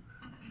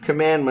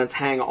commandments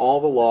hang all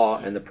the law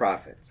and the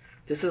prophets.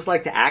 This is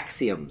like the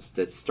axioms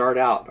that start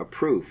out a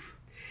proof.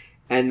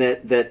 And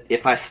that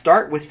if I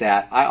start with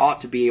that, I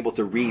ought to be able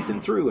to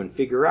reason through and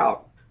figure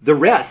out the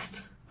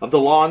rest of the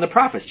law and the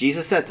prophets.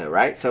 Jesus said so,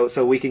 right?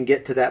 So we can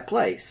get to that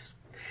place.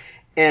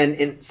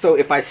 And so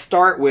if I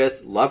start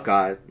with love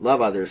God,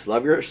 love others,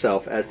 love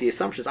yourself as the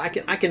assumptions, I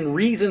can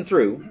reason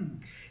through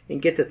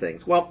and get to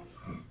things. Well,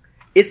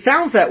 it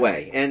sounds that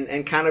way,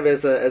 and kind of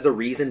as a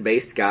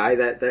reason-based guy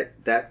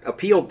that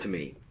appealed to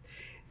me.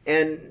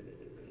 And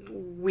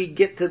we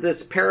get to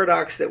this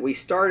paradox that we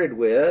started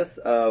with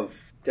of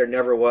there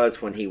never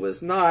was when he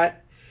was not,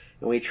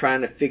 and we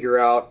trying to figure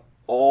out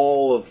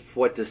all of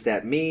what does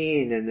that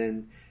mean, and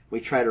then we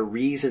try to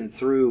reason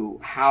through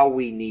how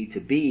we need to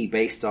be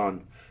based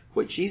on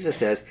what Jesus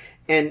says,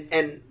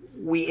 and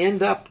we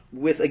end up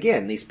with,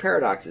 again, these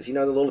paradoxes. You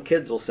know, the little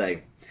kids will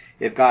say,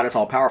 if God is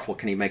all powerful,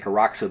 can he make a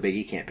rock so big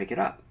he can't pick it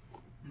up?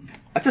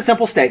 That's a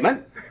simple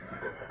statement,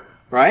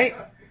 right?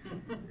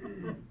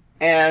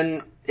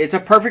 And it's a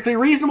perfectly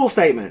reasonable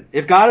statement.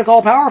 If God is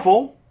all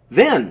powerful,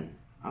 then,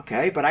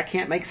 okay, but I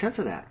can't make sense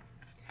of that.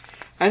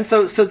 And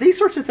so these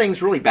sorts of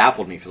things really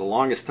baffled me for the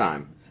longest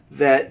time,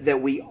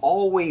 that we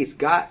always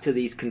got to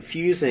these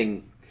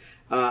confusing,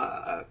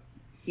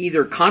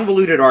 either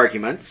convoluted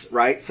arguments,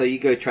 right? So you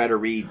go try to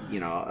read,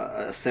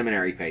 a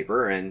seminary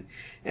paper and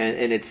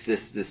it's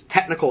this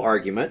technical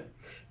argument,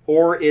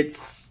 or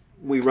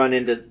we run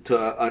into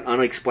an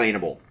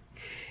unexplainable.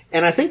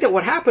 And I think that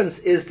what happens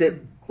is that,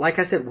 like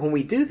I said, when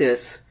we do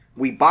this,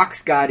 we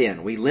box God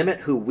in. We limit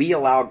who we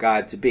allow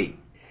God to be.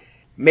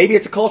 Maybe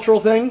it's a cultural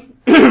thing.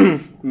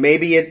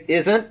 Maybe it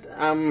isn't.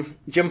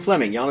 Jim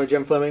Fleming. Y'all know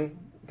Jim Fleming?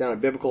 Down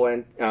at Biblical,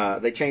 and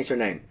they changed their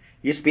name.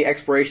 Used to be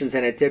Explorations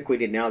and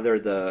Antiquity. Now they're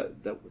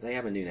they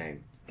have a new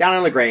name. Down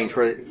in LaGrange,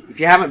 where, if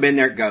you haven't been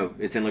there, go.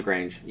 It's in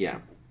LaGrange. Yeah.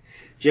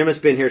 Jim has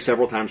been here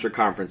several times for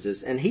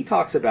conferences, and he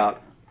talks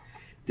about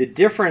the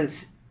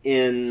difference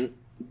in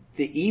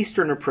the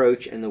Eastern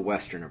approach and the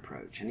Western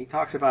approach. And he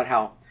talks about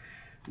how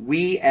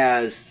we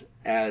as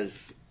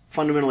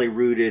fundamentally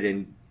rooted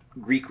in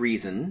Greek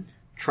reason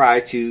try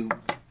to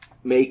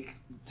make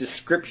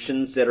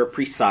descriptions that are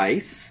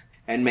precise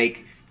and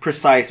make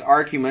precise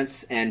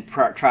arguments and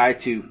try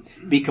to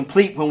be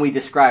complete when we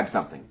describe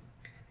something.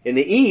 In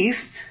the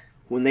East,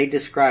 when they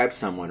describe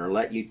someone or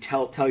let you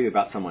tell you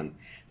about someone,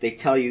 they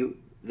tell you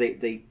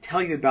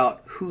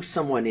about who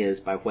someone is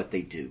by what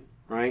they do,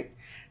 right?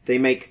 They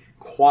make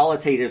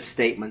qualitative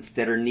statements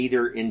that are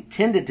neither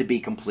intended to be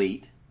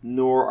complete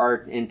nor are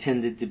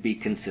intended to be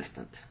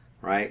consistent,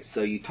 right?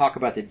 So you talk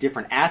about the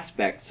different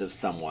aspects of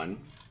someone,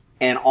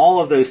 and all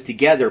of those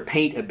together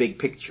paint a big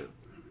picture,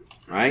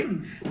 right?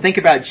 Think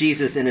about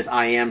Jesus in his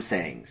I am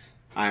sayings.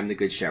 I am the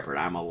good shepherd.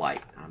 I'm a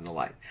light. I'm the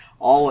light.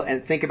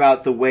 And think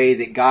about the way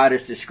that God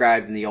is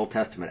described in the Old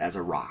Testament as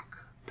a rock.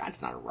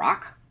 God's not a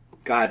rock.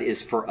 God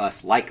is for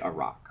us like a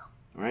rock,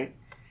 right?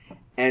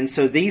 And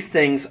so these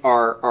things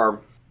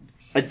are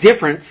a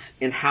difference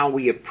in how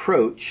we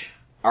approach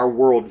our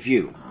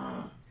worldview.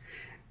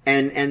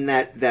 And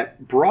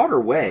that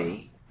broader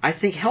way, I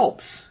think,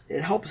 helps.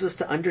 It helps us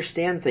to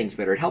understand things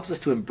better. It helps us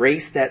to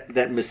embrace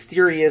that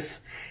mysterious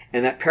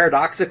and that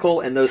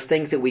paradoxical and those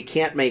things that we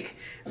can't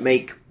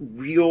make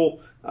real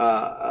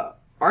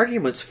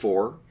arguments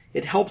for.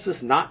 It helps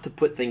us not to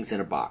put things in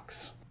a box,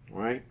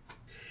 right?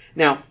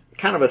 Now,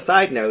 kind of a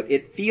side note,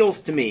 it feels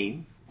to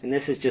me, and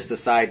this is just a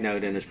side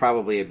note and is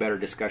probably a better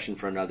discussion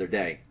for another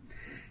day,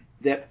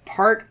 that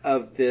part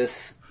of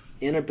this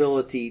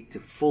inability to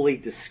fully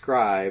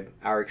describe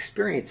our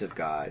experience of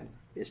God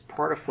is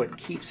part of what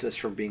keeps us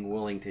from being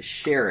willing to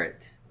share it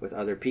with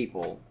other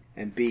people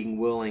and being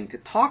willing to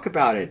talk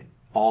about it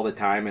all the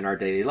time in our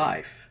daily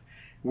life.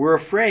 We're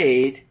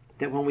afraid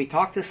that when we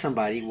talk to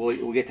somebody,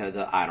 we'll get to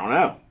the I don't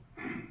know.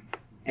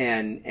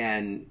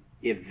 And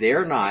if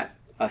they're not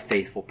a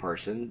faithful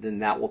person, then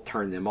that will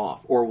turn them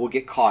off. Or we'll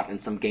get caught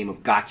in some game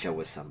of gotcha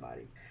with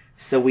somebody.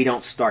 So we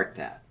don't start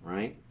that,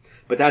 right?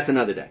 But that's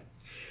another day.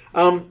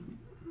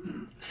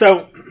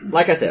 So,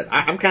 like I said,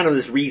 I'm kind of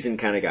this reason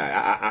kind of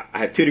guy. I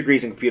have 2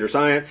 degrees in computer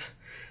science.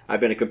 I've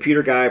been a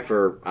computer guy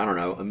for, I don't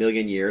know, a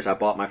million years. I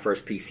bought my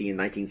first PC in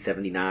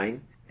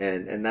 1979,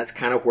 and that's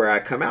kind of where I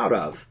come out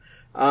of.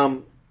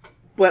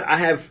 But I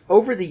have,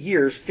 over the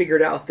years,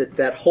 figured out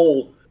that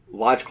whole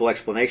logical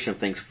explanation of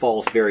things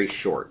falls very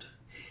short.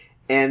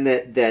 And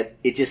that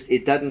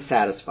it doesn't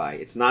satisfy.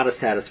 It's not a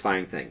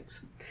satisfying thing.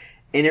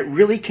 And it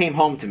really came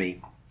home to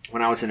me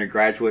when I was in a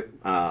graduate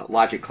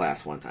logic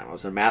class one time. I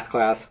was in a math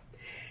class,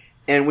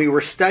 and we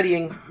were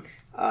studying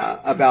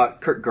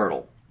about Kurt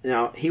Gödel.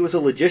 Now, he was a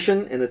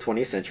logician in the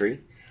 20th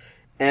century,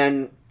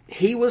 and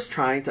he was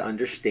trying to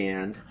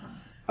understand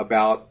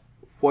about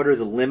what are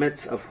the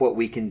limits of what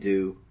we can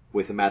do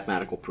with a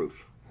mathematical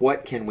proof.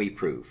 What can we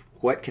prove?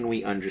 What can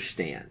we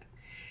understand?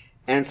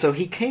 And so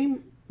he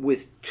came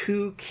with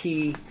two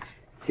key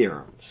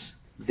theorems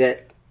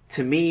that,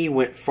 to me,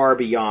 went far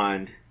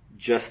beyond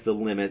just the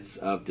limits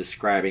of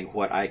describing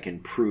what I can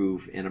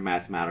prove in a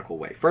mathematical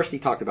way. First, he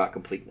talked about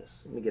completeness.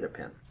 Let me get a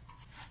pen.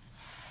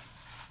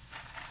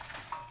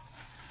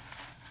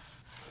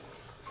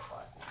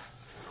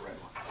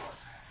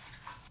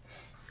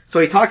 So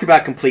he talked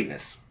about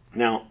completeness.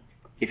 Now,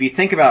 if you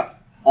think about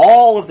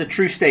all of the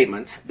true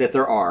statements that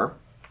there are,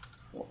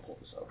 we'll pull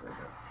this over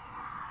here.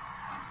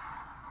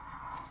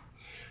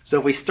 So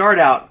if we start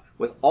out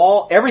with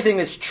everything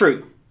that's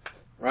true,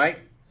 right?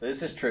 So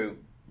this is true.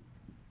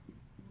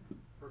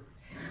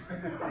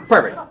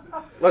 Perfect.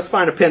 Let's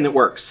find a pen that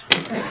works.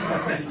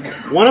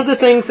 One of the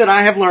things that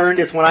I have learned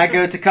is when I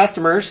go to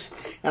customers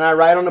and I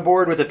write on the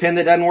board with a pen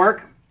that doesn't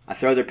work, I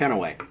throw their pen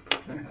away.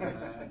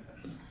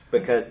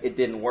 Because it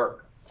didn't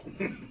work.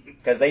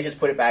 Because they just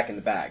put it back in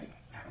the bag.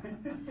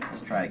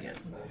 Let's try again.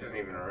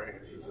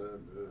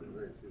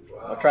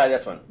 I'll try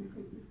this one.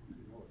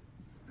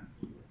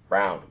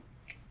 Brown.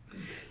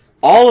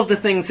 All of the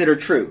things that are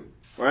true,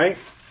 right?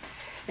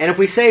 And if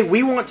we say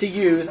we want to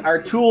use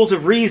our tools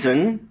of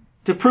reason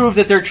to prove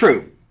that they're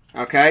true,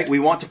 okay? We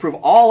want to prove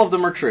all of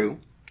them are true,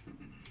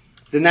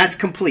 then that's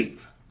complete.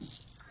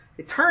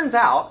 It turns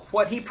out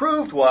what he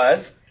proved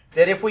was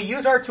that if we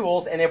use our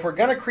tools and if we're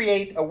going to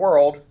create a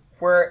world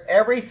where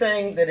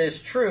everything that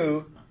is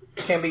true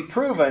can be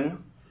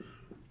proven,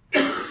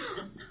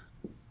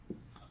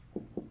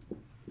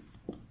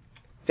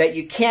 that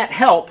you can't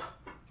help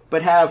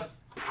but have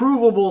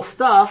provable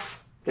stuff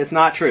that's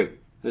not true.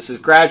 This is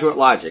graduate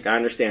logic. I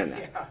understand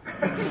that.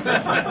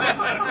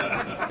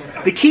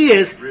 The key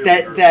is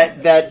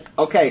that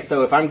okay,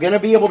 so if I'm going to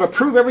be able to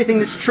prove everything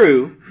that's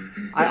true,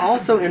 I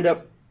also end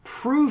up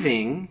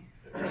proving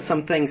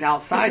some things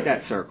outside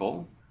that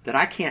circle that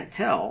I can't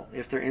tell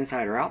if they're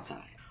inside or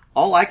outside.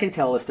 All I can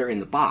tell is they're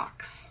in the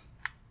box,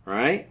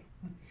 right?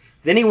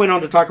 Then he went on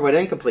to talk about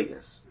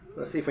incompleteness.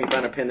 Let's see if we can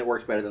find a pen that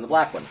works better than the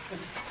black one.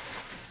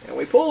 And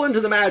we pull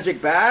into the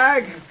magic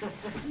bag.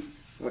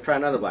 We'll try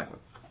another black one.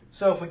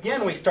 So if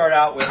again we start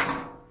out with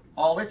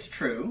all that's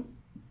true,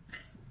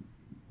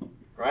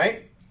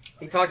 right?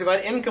 He talked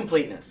about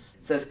incompleteness.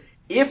 It says,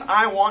 if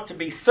I want to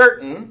be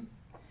certain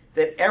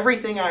that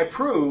everything I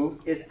prove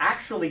is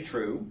actually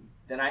true,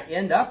 then I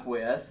end up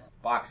with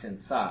box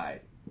inside.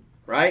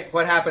 Right?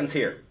 What happens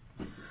here?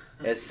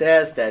 It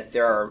says that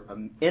there are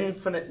an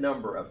infinite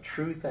number of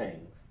true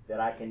things that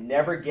I can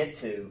never get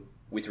to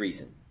with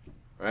reason.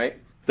 Right?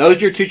 Those are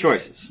your two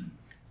choices.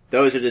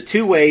 Those are the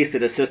two ways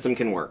that a system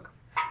can work.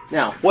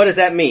 Now, what does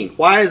that mean?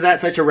 Why is that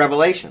such a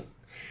revelation?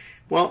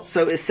 Well,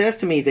 so it says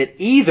to me that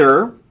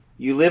either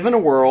you live in a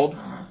world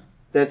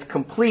that's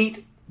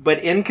complete but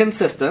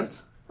inconsistent,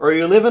 or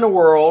you live in a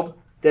world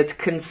that's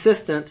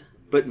consistent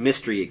but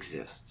mystery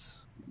exists.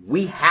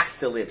 We have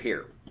to live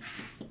here.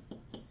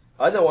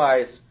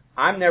 Otherwise,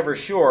 I'm never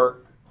sure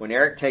when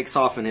Eric takes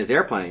off in his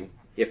airplane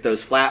if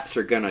those flaps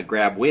are going to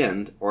grab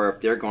wind or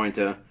if they're going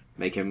to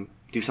make him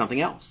do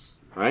something else,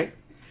 right?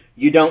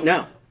 You don't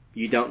know.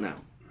 You don't know.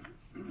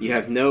 You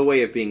have no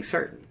way of being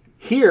certain.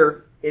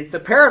 Here, it's a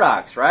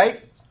paradox,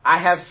 right? I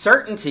have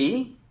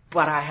certainty,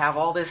 but I have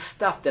all this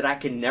stuff that I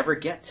can never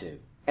get to.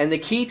 And the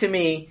key to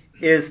me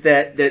is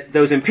that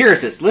those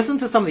empiricists, listen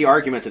to some of the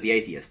arguments of the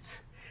atheists.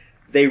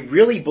 They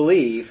really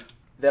believe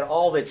that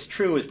all that's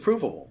true is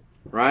provable.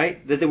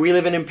 Right? That we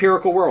live in an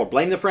empirical world.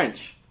 Blame the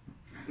French.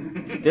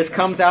 This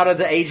comes out of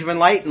the Age of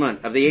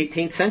Enlightenment of the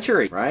 18th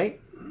century, right?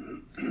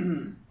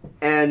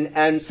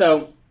 And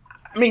so,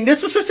 I mean,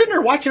 this was just sitting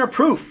there watching a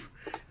proof.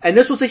 And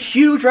this was a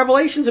huge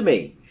revelation to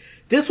me.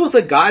 This was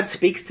a God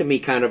speaks to me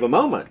kind of a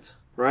moment,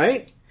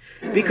 right?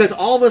 Because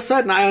all of a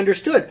sudden I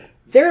understood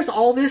there's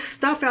all this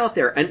stuff out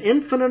there, an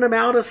infinite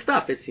amount of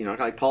stuff. It's,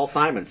 like Paul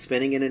Simon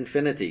spinning in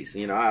infinities.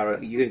 You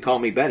can call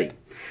me Betty.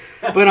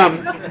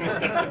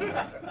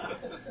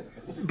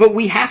 But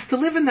we have to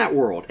live in that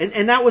world.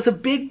 And that was a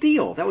big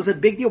deal. That was a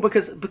big deal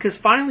because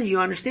finally you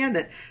understand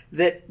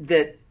that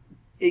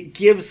it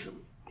gives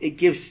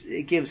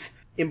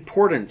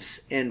importance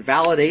and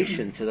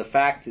validation to the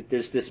fact that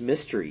there's this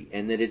mystery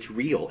and that it's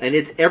real. And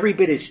it's every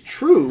bit as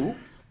true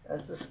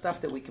as the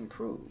stuff that we can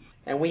prove.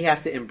 And we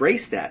have to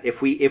embrace that.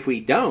 If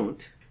we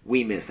don't,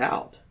 we miss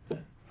out.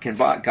 Can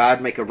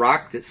God make a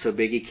rock that's so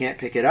big he can't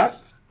pick it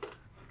up?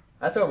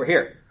 That's over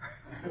here.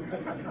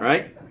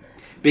 Right?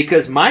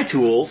 Because my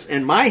tools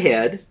in my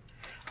head,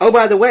 oh,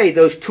 by the way,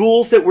 those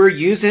tools that we're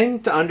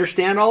using to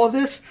understand all of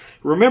this,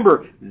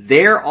 remember,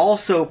 they're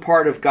also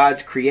part of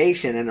God's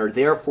creation and are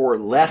therefore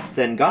less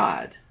than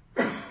God.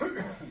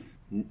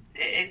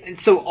 And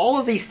so all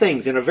of these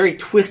things in a very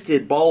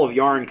twisted ball of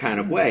yarn kind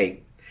of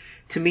way,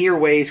 to me are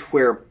ways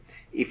where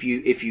if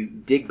you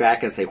dig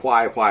back and say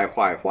why,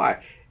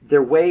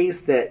 they're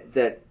ways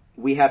that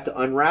we have to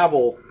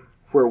unravel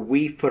where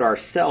we've put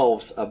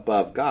ourselves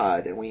above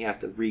God, and we have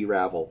to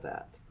re-ravel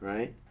that,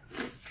 right?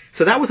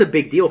 So that was a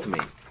big deal to me.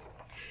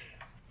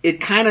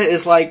 It kind of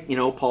is like,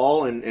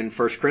 Paul in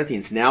 1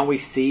 Corinthians, now we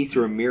see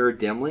through a mirror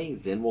dimly,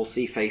 then we'll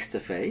see face to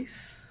face.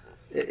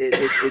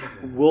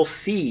 We'll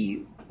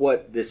see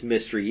what this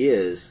mystery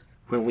is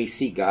when we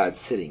see God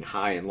sitting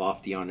high and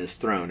lofty on his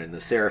throne and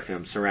the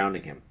seraphim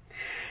surrounding him.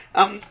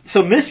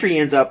 So mystery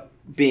ends up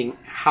being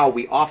how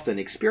we often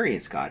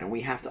experience God, and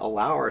we have to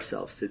allow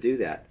ourselves to do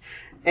that.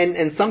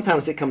 And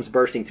sometimes it comes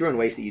bursting through in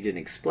ways that you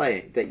didn't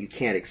explain, that you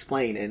can't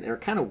explain, and are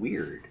kind of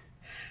weird.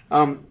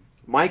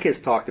 Mike has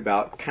talked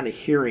about kind of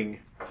hearing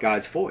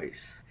God's voice.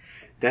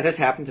 That has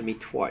happened to me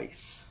twice,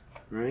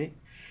 right?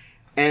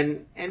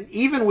 And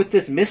even with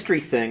this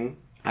mystery thing,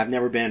 I've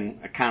never been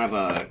a kind of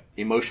a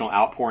emotional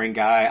outpouring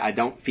guy. I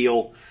don't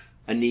feel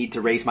a need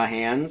to raise my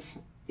hands,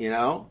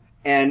 and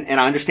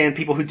I understand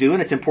people who do,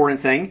 and it's an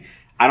important thing.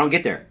 I don't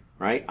get there,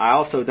 right? I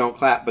also don't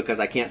clap because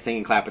I can't sing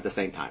and clap at the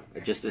same time.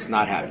 It's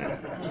not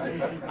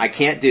happening. I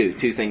can't do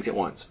two things at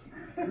once.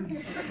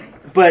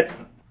 But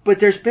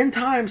there's been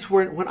times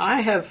when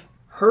I have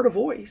heard a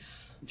voice,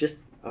 just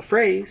a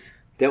phrase,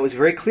 that was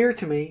very clear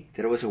to me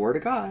that it was the Word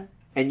of God,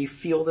 and you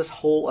feel this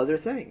whole other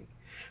thing.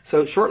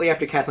 So shortly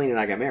after Kathleen and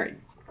I got married,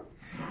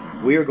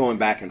 we were going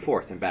back and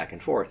forth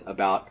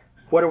about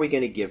what are we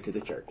going to give to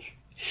the church.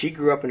 She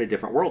grew up in a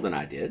different world than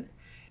I did,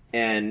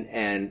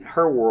 and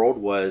her world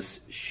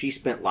was she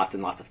spent lots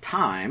and lots of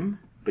time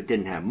but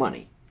didn't have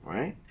money,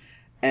 right?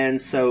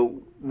 And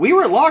so we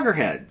were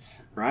loggerheads,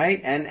 right?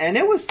 And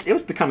it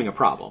was becoming a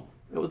problem.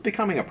 It was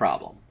becoming a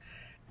problem.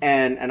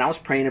 And I was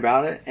praying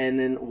about it, and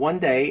then one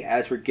day,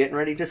 as we're getting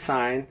ready to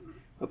sign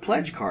a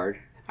pledge card,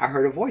 I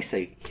heard a voice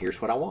say,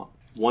 "Here's what I want."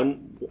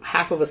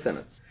 Half of a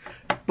sentence.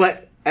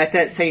 But at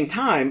that same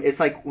time, it's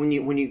like when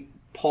you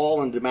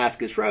Paul in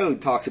Damascus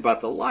Road talks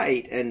about the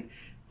light,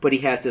 but he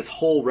has this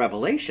whole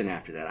revelation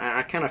after that.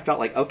 I kind of felt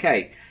like,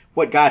 okay,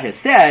 what God has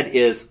said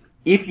is,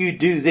 if you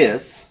do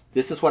this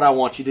is what I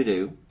want you to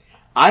do.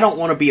 I don't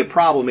want to be a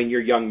problem in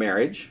your young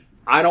marriage.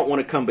 I don't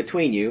want to come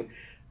between you.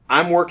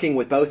 I'm working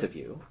with both of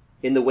you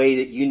in the way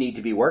that you need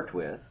to be worked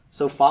with.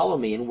 So follow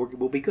me and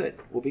we'll be good.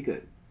 We'll be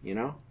good,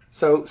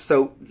 So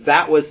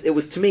it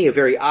was to me a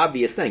very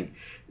obvious thing.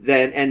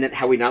 And then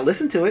had we not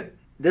listened to it,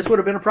 this would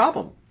have been a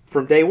problem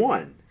from day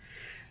one.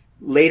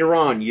 Later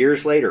on,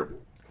 years later,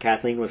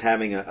 Kathleen was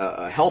having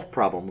a health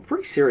problem, a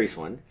pretty serious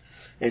one,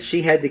 and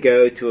she had to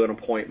go to an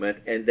appointment,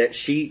 and that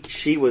she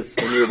was,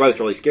 and we were both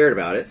really scared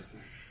about it,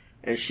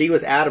 and she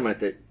was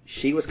adamant that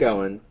she was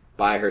going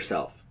by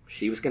herself.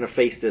 She was going to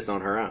face this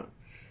on her own.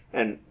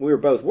 And we were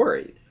both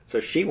worried. So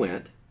she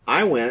went.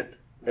 I went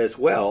as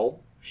well.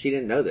 She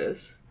didn't know this.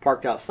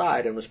 Parked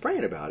outside and was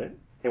praying about it.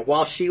 And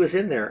while she was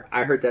in there,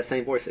 I heard that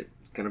same voice say,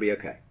 "It's going to be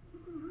okay."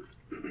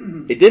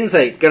 It didn't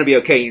say, "It's going to be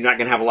okay. You're not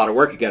going to have a lot of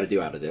work you got to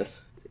do out of this."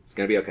 It's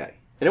going to be okay.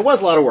 And it was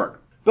a lot of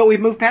work. But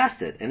we've moved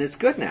past it. And it's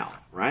good now,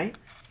 right?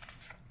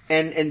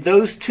 And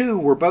those two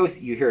were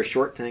both, you hear a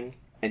short thing,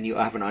 and you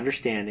have an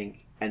understanding,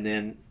 and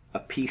then a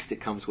peace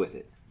that comes with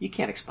it. You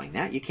can't explain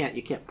that. You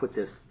can't put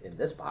this in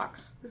this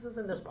box. This is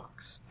in this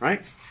box,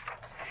 right?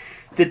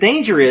 The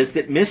danger is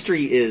that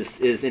mystery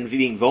is in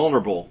being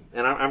vulnerable,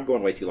 and I'm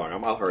going way too long.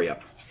 I'll hurry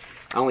up.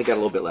 I only got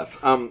a little bit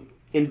left.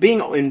 In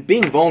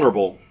being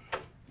vulnerable,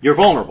 you're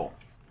vulnerable,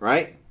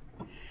 right?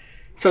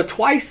 So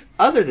twice,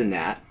 other than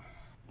that,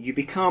 you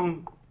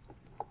can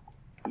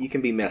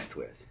be messed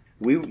with.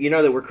 You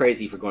know that we're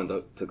crazy for going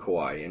to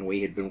Kauai, and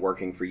we had been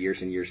working for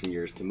years and years and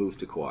years to move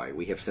to Kauai.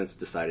 We have since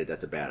decided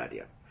that's a bad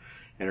idea,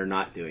 and are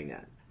not doing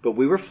that. But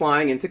we were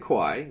flying into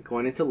Kauai,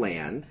 going into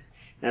land,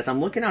 and as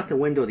I'm looking out the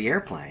window of the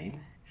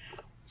airplane,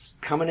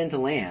 coming into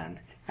land,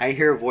 I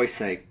hear a voice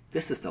say,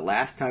 "This is the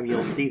last time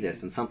you'll see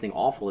this, and something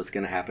awful is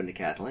going to happen to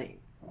Kathleen."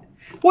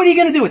 What are you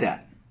going to do with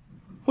that?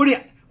 What are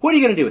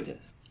you going to do with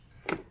this?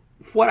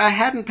 What I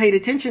hadn't paid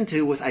attention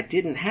to was I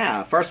didn't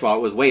have, first of all,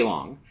 it was way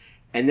long,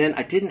 and then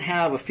I didn't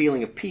have a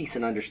feeling of peace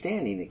and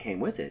understanding that came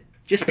with it.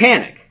 Just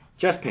panic.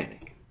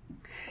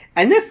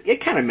 And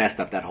it kind of messed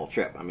up that whole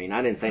trip. I mean,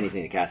 I didn't say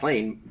anything to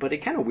Kathleen, but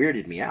it kind of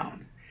weirded me out.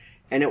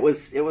 And it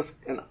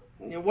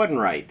wasn't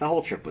right. The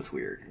whole trip was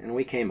weird. And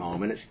we came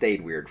home, and it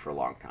stayed weird for a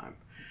long time.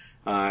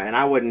 And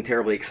I wasn't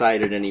terribly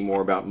excited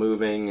anymore about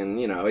moving, and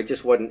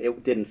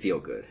it didn't feel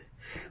good.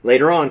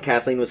 Later on,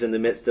 Kathleen was in the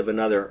midst of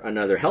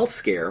another health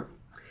scare,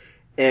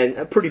 and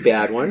a pretty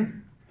bad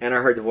one, and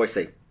I heard the voice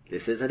say,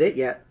 "This isn't it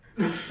yet."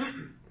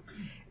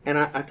 And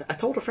I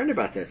told a friend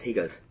about this. He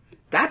goes,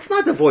 "That's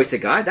not the voice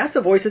of God, that's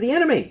the voice of the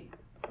enemy."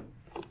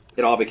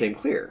 It all became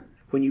clear.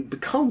 When you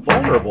become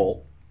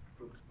vulnerable,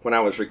 when I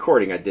was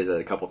recording, I did that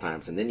a couple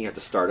times, and then you have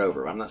to start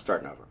over. I'm not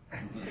starting over.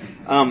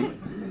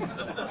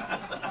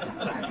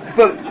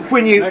 But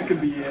when you... That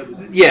could be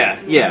edited.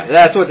 Yeah,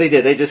 that's what they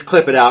did. They just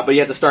clip it out, but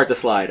you have to start the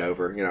slide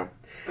over, you know.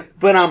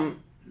 But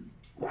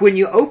when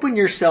you open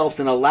yourselves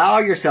and allow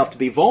yourself to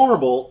be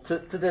vulnerable to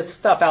this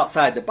stuff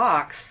outside the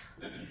box,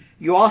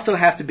 you also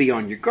have to be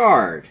on your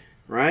guard,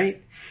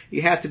 right?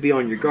 You have to be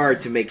on your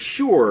guard to make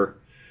sure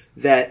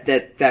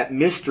that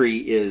mystery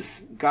is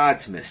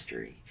God's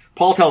mystery.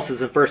 Paul tells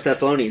us in 1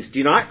 Thessalonians,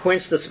 do not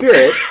quench the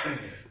spirit,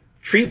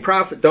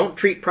 don't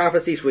treat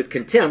prophecies with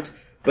contempt,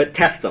 but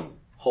test them.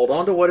 Hold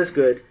on to what is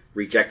good,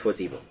 reject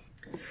what's evil.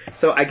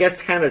 So I guess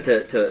kind of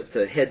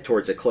to head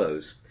towards a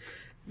close.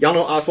 Y'all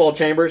know Oswald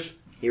Chambers?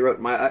 He wrote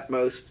My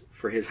Utmost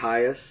for His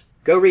Highest.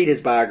 Go read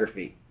his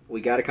biography.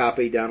 We got a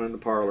copy down in the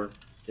parlor.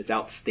 It's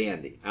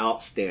outstanding.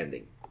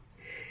 Outstanding.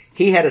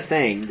 He had a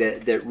saying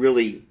that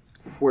really,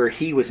 where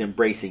he was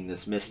embracing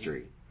this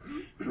mystery,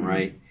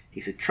 right?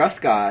 He said,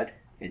 trust God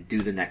and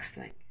do the next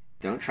thing.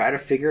 Don't try to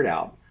figure it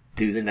out.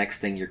 Do the next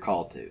thing you're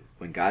called to.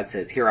 When God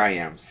says, here I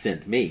am,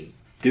 send me,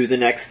 do the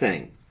next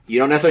thing. You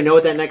don't necessarily know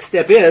what that next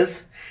step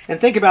is. And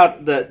think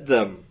about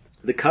the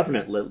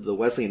covenant, the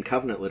Wesleyan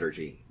covenant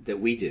liturgy that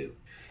we do.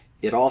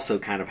 It also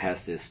kind of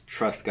has this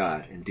trust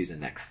God and do the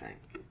next thing.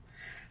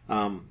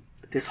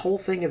 This whole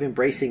thing of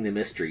embracing the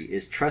mystery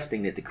is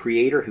trusting that the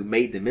Creator who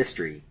made the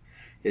mystery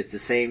is the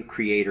same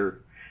Creator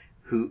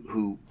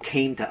who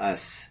came to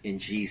us in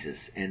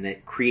Jesus and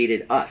that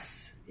created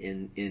us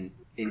in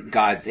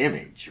God's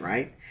image,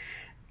 right?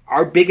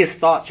 Our biggest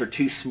thoughts are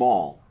too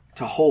small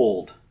to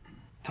hold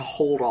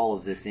all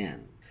of this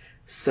in.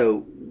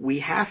 So we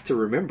have to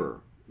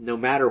remember, no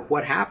matter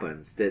what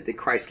happens, that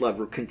Christ's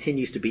love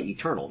continues to be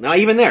eternal. Now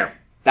even there,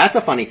 that's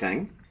a funny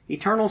thing.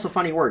 Eternal is a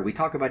funny word. We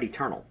talk about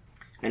eternal.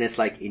 And it's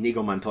like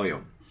inigo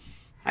mantoyo.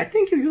 I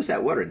think you use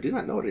that word and do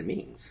not know what it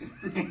means.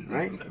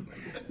 Right?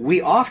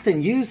 We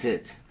often use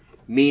it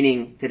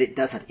meaning that it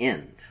doesn't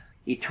end.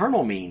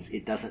 Eternal means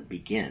it doesn't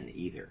begin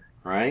either.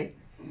 Right?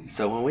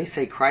 So when we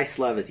say Christ's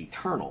love is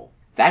eternal,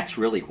 that's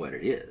really what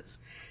it is.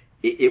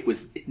 It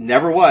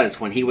never was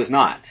when He was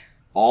not.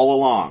 All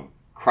along,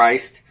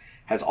 Christ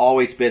has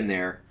always been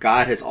there.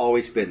 God has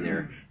always been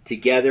there,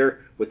 together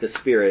with the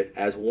Spirit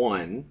as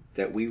one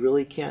that we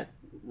really can't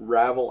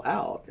ravel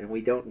out, and we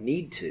don't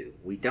need to.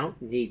 We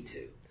don't need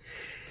to.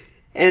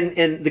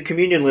 And the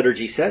communion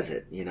liturgy says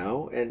it, you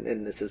know,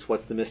 and this is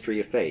what's the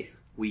mystery of faith.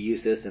 We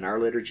use this in our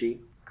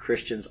liturgy.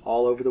 Christians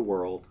all over the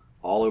world,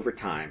 all over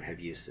time have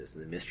used this.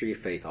 And the mystery of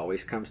faith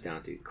always comes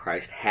down to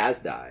Christ has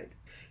died,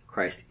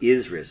 Christ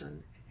is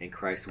risen, and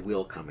Christ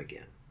will come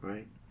again,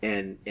 right?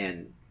 And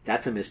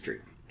that's a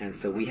mystery. And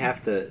so we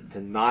have to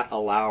not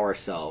allow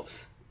ourselves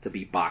to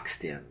be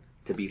boxed in,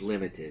 to be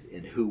limited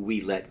in who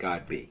we let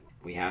God be.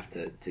 We have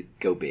to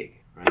go big,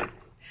 right?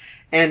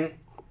 And,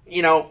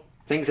 you know,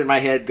 things in my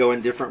head go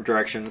in different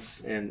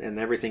directions and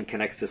everything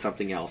connects to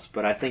something else.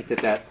 But I think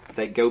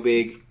that go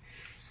big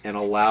and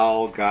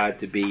allow God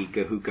to be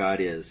who God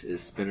is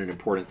has been an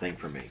important thing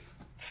for me.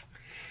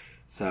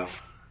 So,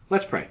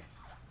 let's pray.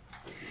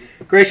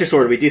 Gracious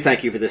Lord, we do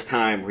thank you for this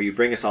time where you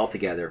bring us all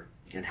together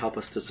and help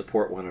us to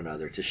support one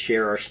another, to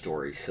share our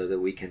stories so that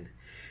we can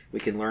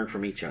learn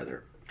from each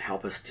other.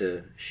 Help us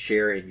to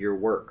share in your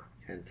work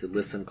and to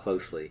listen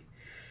closely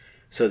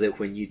so that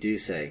when you do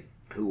say,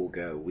 who will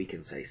go, we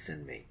can say,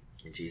 send me.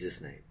 In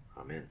Jesus' name,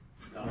 amen.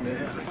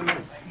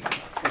 Amen.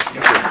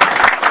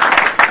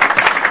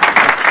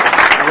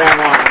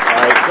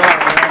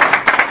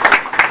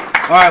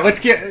 All right, let's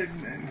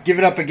give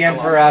it up again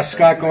for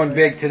Scott going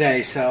big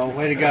today. So,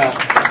 way to go.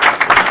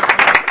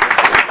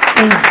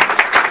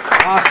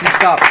 Awesome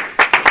stuff.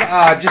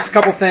 Just a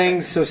couple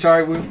things. So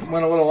sorry we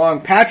went a little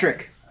long.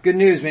 Patrick, good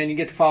news, man. You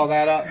get to follow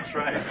that up. That's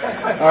right.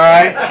 All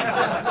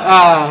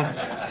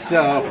right.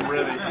 So,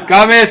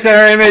 God made us in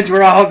our image.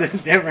 We're all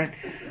different.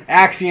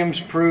 Axioms,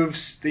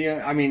 proofs.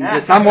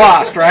 I'm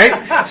lost,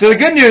 right? So the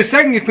good news,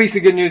 second piece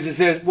of good news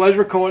is it was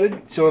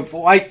recorded. So if,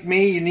 like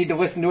me, you need to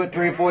listen to it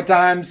 3 or 4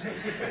 times,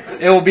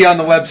 it will be on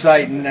the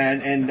website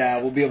and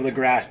we'll be able to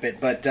grasp it.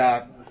 But,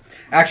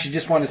 actually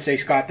just want to say,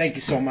 Scott, thank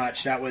you so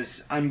much. That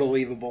was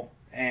unbelievable.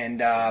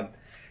 And,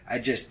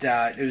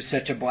 it was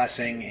such a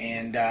blessing.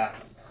 And,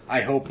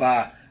 I hope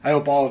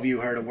all of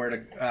you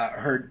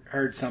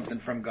heard something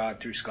from God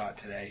through Scott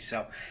today.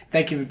 So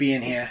thank you for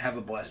being here. Have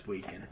a blessed weekend.